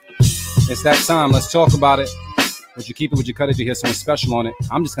Club. It's that time. Let's talk about it. Would you keep it? Would you cut it? You hear something special on it?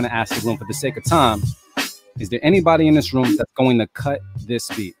 I'm just going to ask the room for the sake of time. Is there anybody in this room that's going to cut this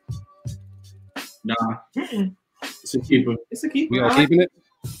beat? Nah. It's a keeper. It's a keeper. We all keeping it?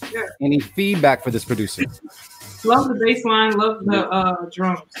 Yeah. Any feedback for this producer? Love the bass line. Love the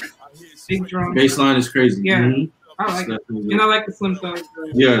drums. Big drums. Bass line is crazy. Yeah. Mm-hmm. I like it. And I like the Slim Thug.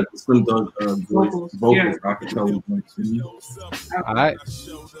 Yeah, the Slim Thug vocals. Yeah. I can tell you. All right.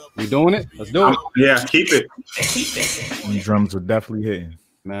 We doing it? Let's do it. Yeah, keep it. The drums are definitely hitting.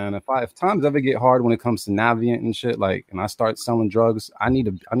 Man, if times ever get hard when it comes to Navient and shit, like, and I start selling drugs, I need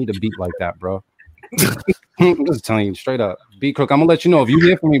a beat like that, bro. I'm just telling you straight up. Beat Crook, I'm gonna let you know if you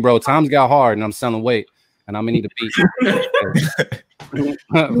hear from me, bro. Times got hard and I'm selling weight, and I'm gonna need a beat.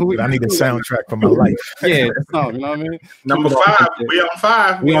 I need a soundtrack for my life. Yeah, that's all, you know what I mean? Number 5. We on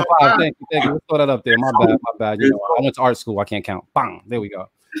 5. We on 5. Thank you. Let's throw that up there. My bad. You know, I went to art school. I can't count. Bang. There we go.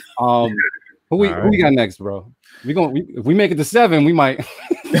 Who we got next, bro? If we make it to 7, we might.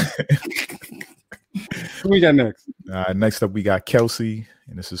 Who we got next? Next up, we got Kelsey,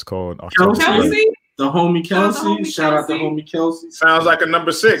 and this is called Kelsey? The homie Kelsey. Shout out to homie Kelsey. Sounds like a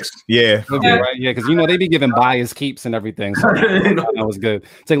number 6. Yeah. Right? Yeah, because you know they be giving bias keeps and everything. So that was good.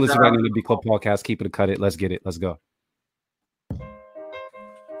 Take a listen right now to the Beat Club podcast. Keep it, cut it. Let's get it. Let's go.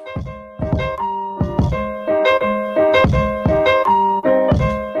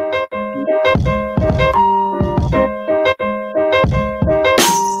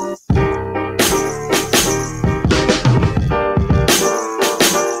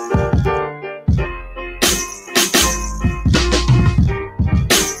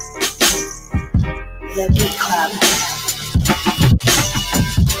 The Beat Club.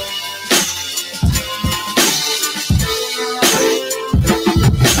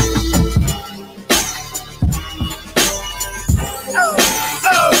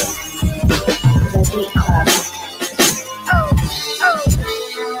 The Beat Club.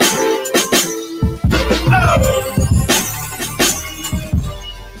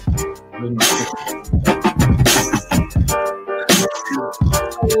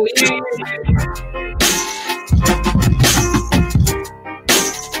 Oh, yeah.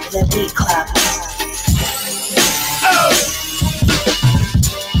 The Beat Club.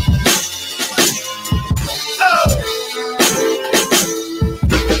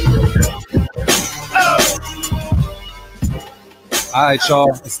 All right, y'all.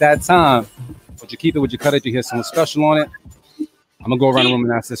 It's that time. Would you keep it? Would you cut it? You hear something special on it? I'm gonna go around the room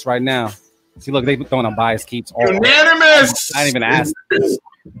and ask this right now. See, look, they throwing on bias keeps all. Unanimous. I didn't even ask.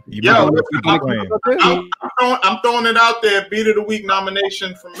 Yo, I'm throwing it out there. Beat of the week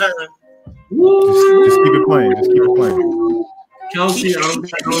nomination from Marin. Just keep it playing. Just keep it playing. Kelsey, I don't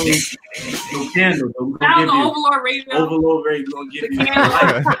got no candle. We're gonna give you Overlord radio. Overlord radio. We're gonna give you.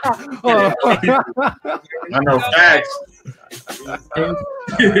 I know facts.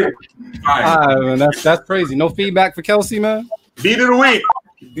 Man, that's crazy. No feedback for Kelsey, man. Beat of the week.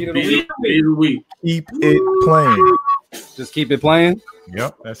 Beat of the week. Beat of the week. Keep it playing. Just keep it playing.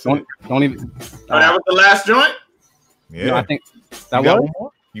 Yep, that's it. Don't even. Oh, that was the last joint. Yeah, no, I think that you got was. one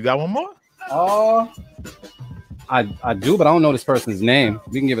more. You got one more? I do, but I don't know this person's name.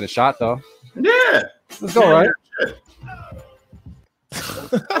 We can give it a shot though. Yeah, let's go. Right.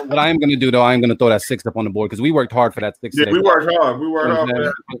 What I am gonna do though, I am gonna throw that 6 up on the board because we worked hard for that 6. Yeah, we worked hard. We worked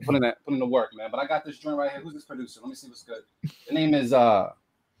hard. Put in the work, man. But I got this joint right here. Who's this producer? Let me see what's good. The name is Oh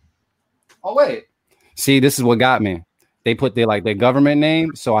wait. See, this is what got me. They put their government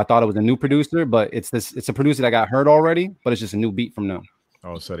name, so I thought it was a new producer, but it's a producer that got heard already, but it's just a new beat from them.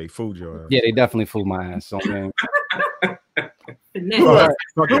 Oh, so they fooled your ass. Yeah, they definitely fooled my ass. So man. It's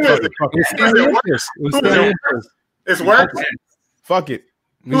work. Fuck it.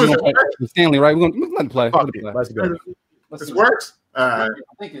 Stanley, right? We're gonna let it play. Let's go. This works. I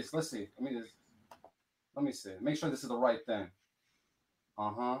think it's. Let's see. Let me see. Make sure this is the right thing.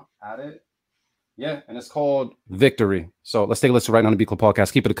 Add it. Yeah, and it's called Victory. So let's take a listen right now on the Beat Club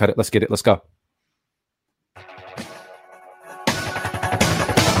podcast. Keep it, cut it. Let's get it. Let's go.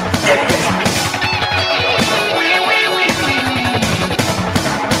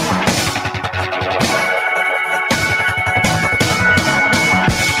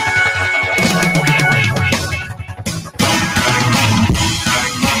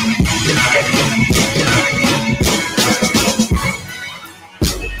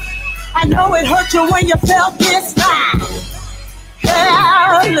 I know it hurt you when you felt this fire.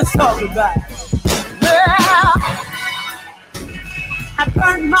 Yeah, let's talk about it. Yeah, I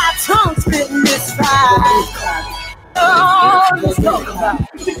burned my tongue spitting this fire. Oh, let's talk about it.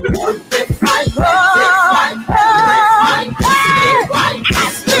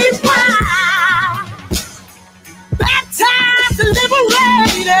 Ask me why. Baptized and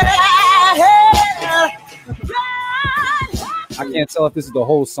liberated. I can't tell if this is the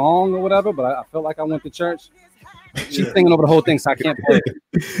whole song or whatever, but I felt like I went to church. She's singing over the whole thing, so I can't play it.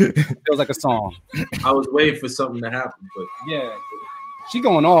 It feels like a song. I was waiting for something to happen, but yeah, she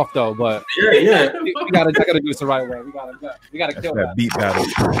going off though. But yeah, I gotta do this the right way. We gotta kill that beat battle.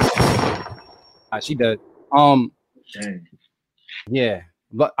 She did. Dang. Yeah,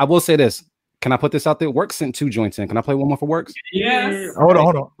 but I will say this. Can I put this out there? Works sent 2 joints in. Can I play one more for Works? Yes. Hold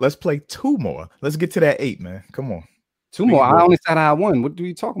on. Let's play 2 more. Let's get to that 8, man. Come on. 2 more. I only said I had 1. What are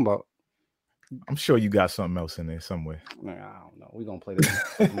you talking about? I'm sure you got something else in there somewhere. I don't know. We're gonna play this.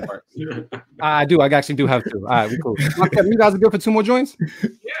 I do. I actually do have 2. All right, we cool. Okay, you guys are good for 2 more joints?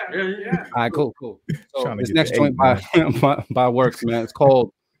 Yeah. All right, cool. So this next joint by Works, man, it's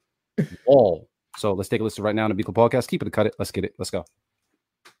called Wall. So let's take a listen right now on the Beat Club podcast. Keep it, cut it. Let's get it. Let's go.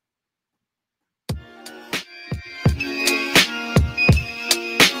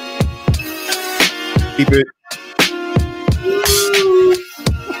 Keep it.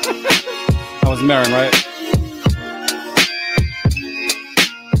 That was Marin, right?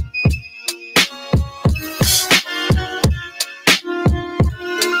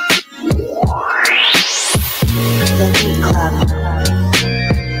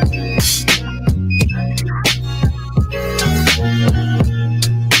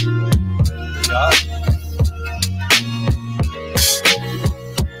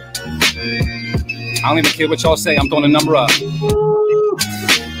 I don't even care what y'all say. I'm throwing a number up. The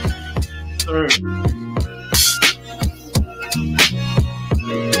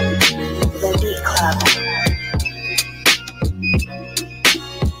Beat Club.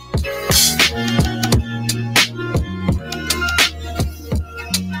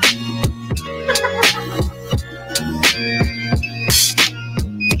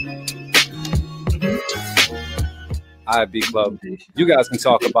 All right, B Club. You guys can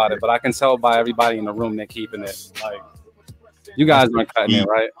talk about it, but I can tell by everybody in the room they're keeping it. Like, you guys aren't cutting it,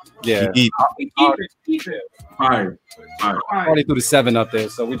 right? Yeah. Keep it. All right. Already threw the 7 up there,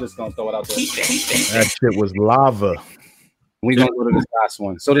 so we're just gonna throw it out there. That shit was lava. We're gonna go to this last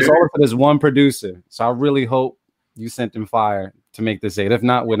one. So there's only for this one producer. So I really hope you sent him fire to make this 8. If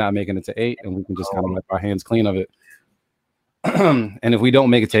not, we're not making it to 8, and we can just kind of wipe our hands clean of it. And if we don't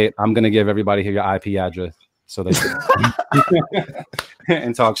make it to 8, I'm gonna give everybody here your IP address so they can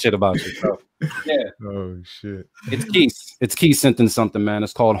and talk shit about you. So yeah. Oh shit. It's Keith. It's Keith sent in something, man.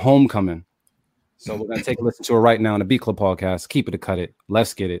 It's called Homecoming. So we're gonna take a listen to it right now on the Beat Club podcast. Keep it or cut it.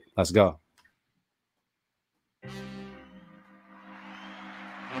 Let's get it. Let's go.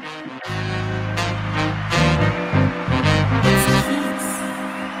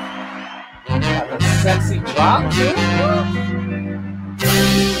 Sexy drop, too.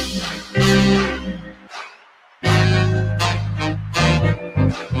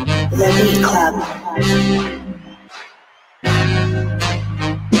 The Beat Club.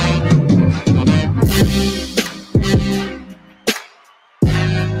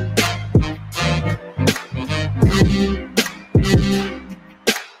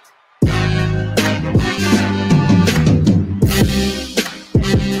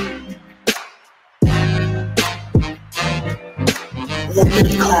 The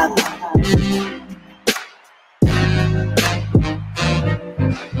Beat Club.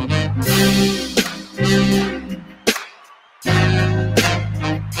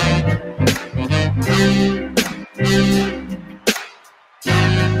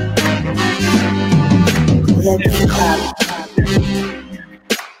 The Beat Club.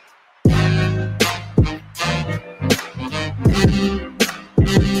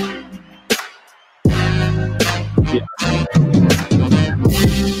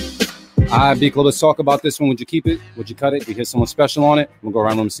 All right, Beat, let's talk about this one. Would you keep it? Would you cut it? You hear someone special on it? We'll go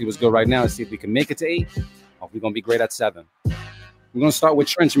around and see what's good right now and see if we can make it to 8 or if we're going to be great at 7. We're going to start with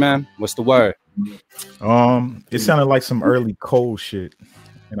Trench, man. What's the word? It sounded like some early Cole shit,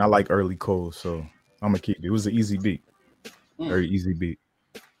 and I like early Cole, so I'm going to keep it. It was an easy beat. Very easy beat.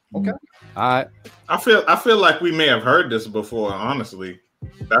 Okay. All right. I feel like we may have heard this before, honestly.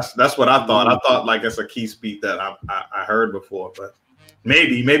 That's what I thought. I thought like it's a Keith beat that I heard before, but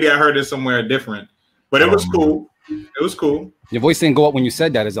maybe I heard it somewhere different. But it was cool. It was cool. Your voice didn't go up when you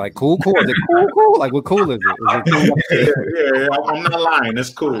said that. It's like cool. Is it cool? Like what cool is it? Yeah, I'm not lying.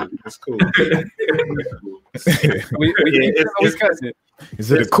 It's cool. It's cool.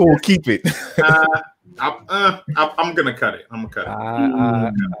 Is it a cool keep it? I'm gonna cut it. I'm gonna cut it.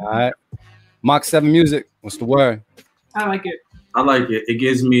 All right. Mach-7 Muzik. What's the word? I like it. I like it. It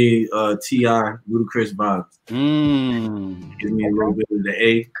gives me T.I. Ludacris vibes. It gives me a little bit of the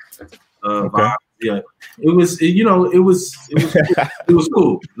A vibe. Yeah, it was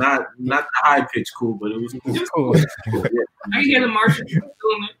cool. Not the high pitch cool, but it was cool. I can hear the Martians doing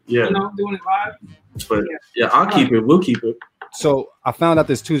it. Yeah, doing it live. But yeah, I'll keep it. We'll keep it. So I found out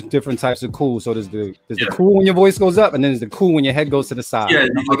there's 2 different types of cool. So there's the cool when your voice goes up, and then there's the cool when your head goes to the side. Yeah,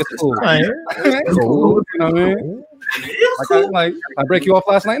 like it's cool. It's cool. You know what I mean? Like I break you off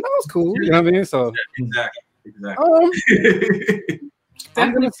last night. No, it's cool. You know what I mean? So exactly.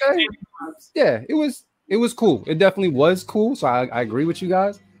 I'm gonna say, yeah, it was cool. It definitely was cool. So I agree with you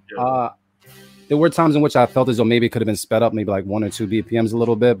guys. There were times in which I felt as though maybe it could have been sped up, maybe like 1 or 2 BPMs a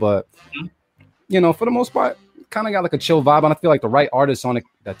little bit, but for the most part, kind of got like a chill vibe. And I feel like the right artist on it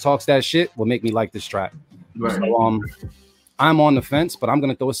that talks that shit will make me like this track. Right. So I'm on the fence, but I'm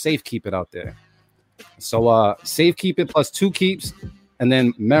gonna throw a safe keep it out there. So safe keep it plus 2 keeps, and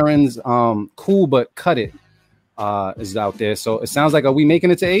then Marin's cool but cut it is out there. So it sounds like, are we making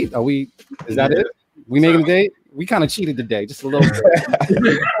it to 8? Are we? Is that it? We making it to 8? We kind of cheated today, just a little bit.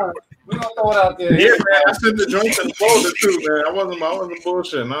 We're gonna throw it out there. Yeah, man. I sent the joint to the folder too, man. I wasn't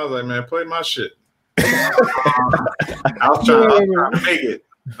bullshitting. I was like, man, play my shit. I was trying to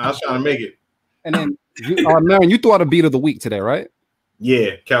make it. And then, Marin, you threw out a beat of the week today, right?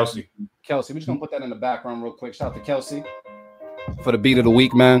 Yeah, Kelsey. We're just gonna put that in the background real quick. Shout out to Kelsey for the beat of the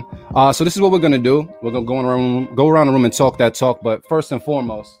week, man. So this is what we're gonna do. We're gonna go around the room and talk that talk. But first and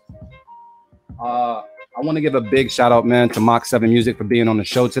foremost, I want to give a big shout out, man, to Mach-7 Muzik for being on the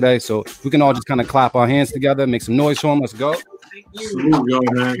show today. So we can all just kind of clap our hands together, make some noise for him. Let's go. Salute, yo,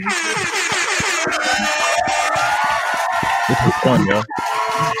 man. This is fun, yo.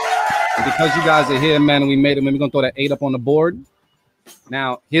 And because you guys are here, man, and we made it, we're gonna throw that 8 up on the board.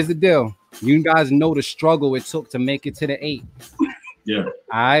 Now, here's the deal. You guys know the struggle it took to make it to the 8. Yeah. All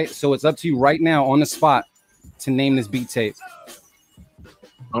right. So it's up to you right now on the spot to name this beat tape.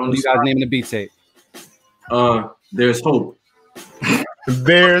 What are you guys naming the beat tape? There's hope.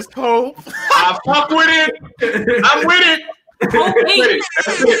 There's hope. I fuck with it. I'm with it.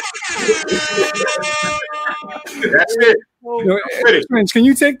 That's it. French, can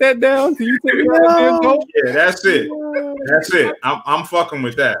you take that down? Can you take that down? Yeah, that's it. I'm fucking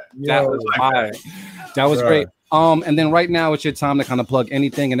with that. That was fire. That was great. And then right now it's your time to kind of plug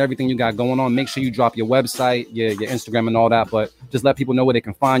anything and everything you got going on. Make sure you drop your website, your Instagram and all that, but just let people know where they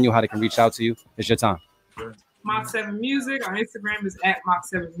can find you, how they can reach out to you. It's your time. Mach-7 Muzik. Our Instagram is at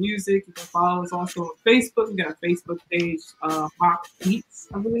Mach-7 Muzik. You can follow us also on Facebook. We got a Facebook page, Mach Beats.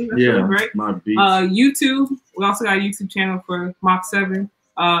 I believe that's right. My beats. YouTube. We also got a YouTube channel for Mach-7.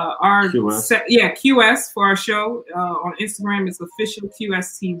 Our QS for our show. On Instagram is official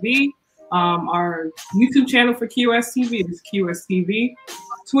QS TV. Our YouTube channel for QS TV is QS TV.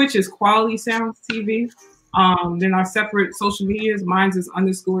 Twitch is Quality Sounds TV. Then our separate social medias, mine's is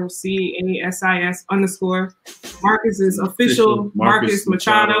 _CASIS_. Marcus is official Marcus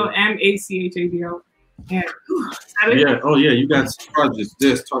Machado, MACHADO. And you got some projects.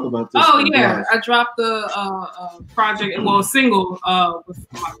 Talk about this. I dropped the project, a single with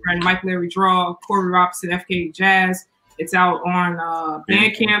my friend Mike Larry Draw, Corey Robson, FK Jazz. It's out on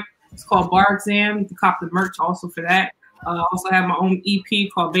Bandcamp. It's called Bar Exam. You can cop the merch also for that. I also have my own EP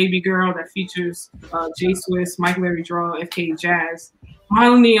called Baby Girl that features J Swiss, Mike Larry Draw, FK Jazz,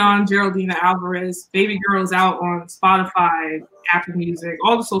 Milo Neon, Geraldina Alvarez. Baby Girl is out on Spotify, Apple Music,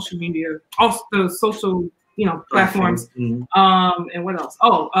 all the social media, all the social platforms. And what else?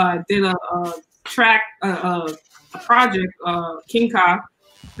 I did a track, a project, King Ka,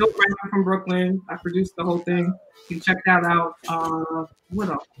 dope rapper from Brooklyn. I produced the whole thing. You can check that out. What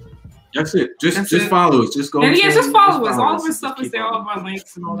else? That's it. Just follow us. Just go. And just follow us. All of his stuff is there. All of our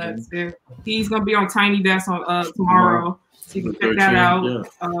links and all that's there. He's gonna be on Tiny Desk on tomorrow, so you can check that out.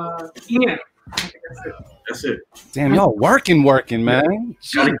 Yeah. I think that's it. Damn, y'all working, man.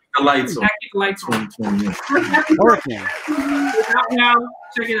 Gotta keep the lights on. Keep the lights on. Working. It's out now.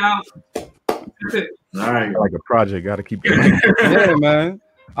 Check it out. That's it. All right. Like a project. Gotta keep it. Yeah, man.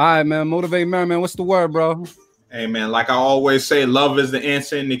 All right, man. Motivate man. What's the word, bro? Hey, man, like I always say, love is the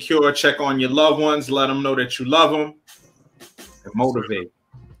answer and the cure. Check on your loved ones. Let them know that you love them. And motivate.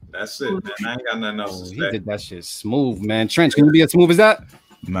 That's it, man. I ain't got nothing else to say. He did that shit smooth, man. Trench, can you be as smooth as that?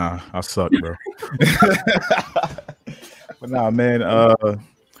 Nah, I suck, bro. But nah, man,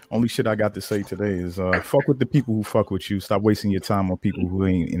 only shit I got to say today is fuck with the people who fuck with you. Stop wasting your time on people who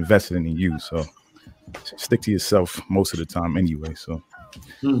ain't invested in you. So stick to yourself most of the time anyway. So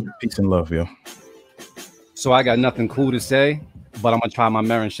peace and love, yo. So I got nothing cool to say, but I'm gonna try my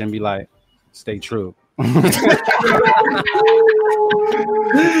Marin and be like, stay true.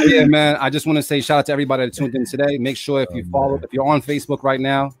 Yeah, man. I just want to say shout out to everybody that tuned in today. Make sure if you're on Facebook right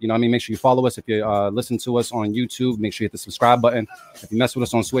now, make sure you follow us. If you listen to us on YouTube, make sure you hit the subscribe button. If you mess with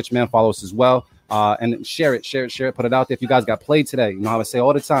us on Switch, man, follow us as well. And share it, put it out there. If you guys got played today, you know how I say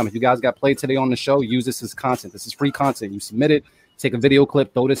all the time, if you guys got played today on the show, use this as content. This is free content. You submit it. Take a video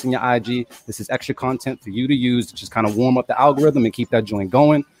clip, throw this in your IG. This is extra content for you to use to just kind of warm up the algorithm and keep that joint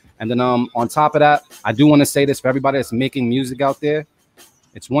going. And then on top of that, I do want to say this for everybody that's making music out there.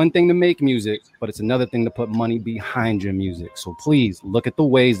 It's one thing to make music, but it's another thing to put money behind your music. So please look at the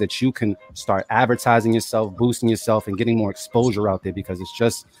ways that you can start advertising yourself, boosting yourself, and getting more exposure out there, because it's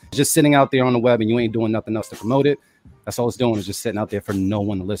just sitting out there on the web and you ain't doing nothing else to promote it. That's all it's doing, is just sitting out there for no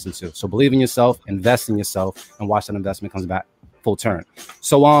one to listen to. So believe in yourself, invest in yourself, and watch that investment comes back full turn.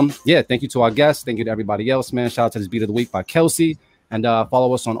 So thank you to our guests. Thank you to everybody else, man. Shout out to this Beat of the Week by Kelsey. And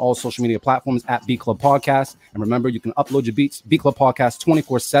follow us on all social media platforms at Beat Club Podcast. And remember, you can upload your beats, Beat Club Podcast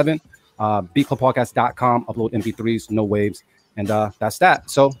 24/7, beatclubpodcast.com, upload MP3s, no waves. And that's that.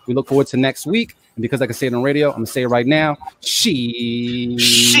 So we look forward to next week. And because I can say it on radio, I'm going to say it right now.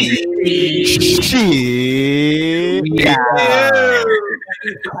 Yeah.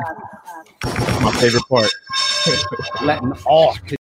 My favorite part. Letting off.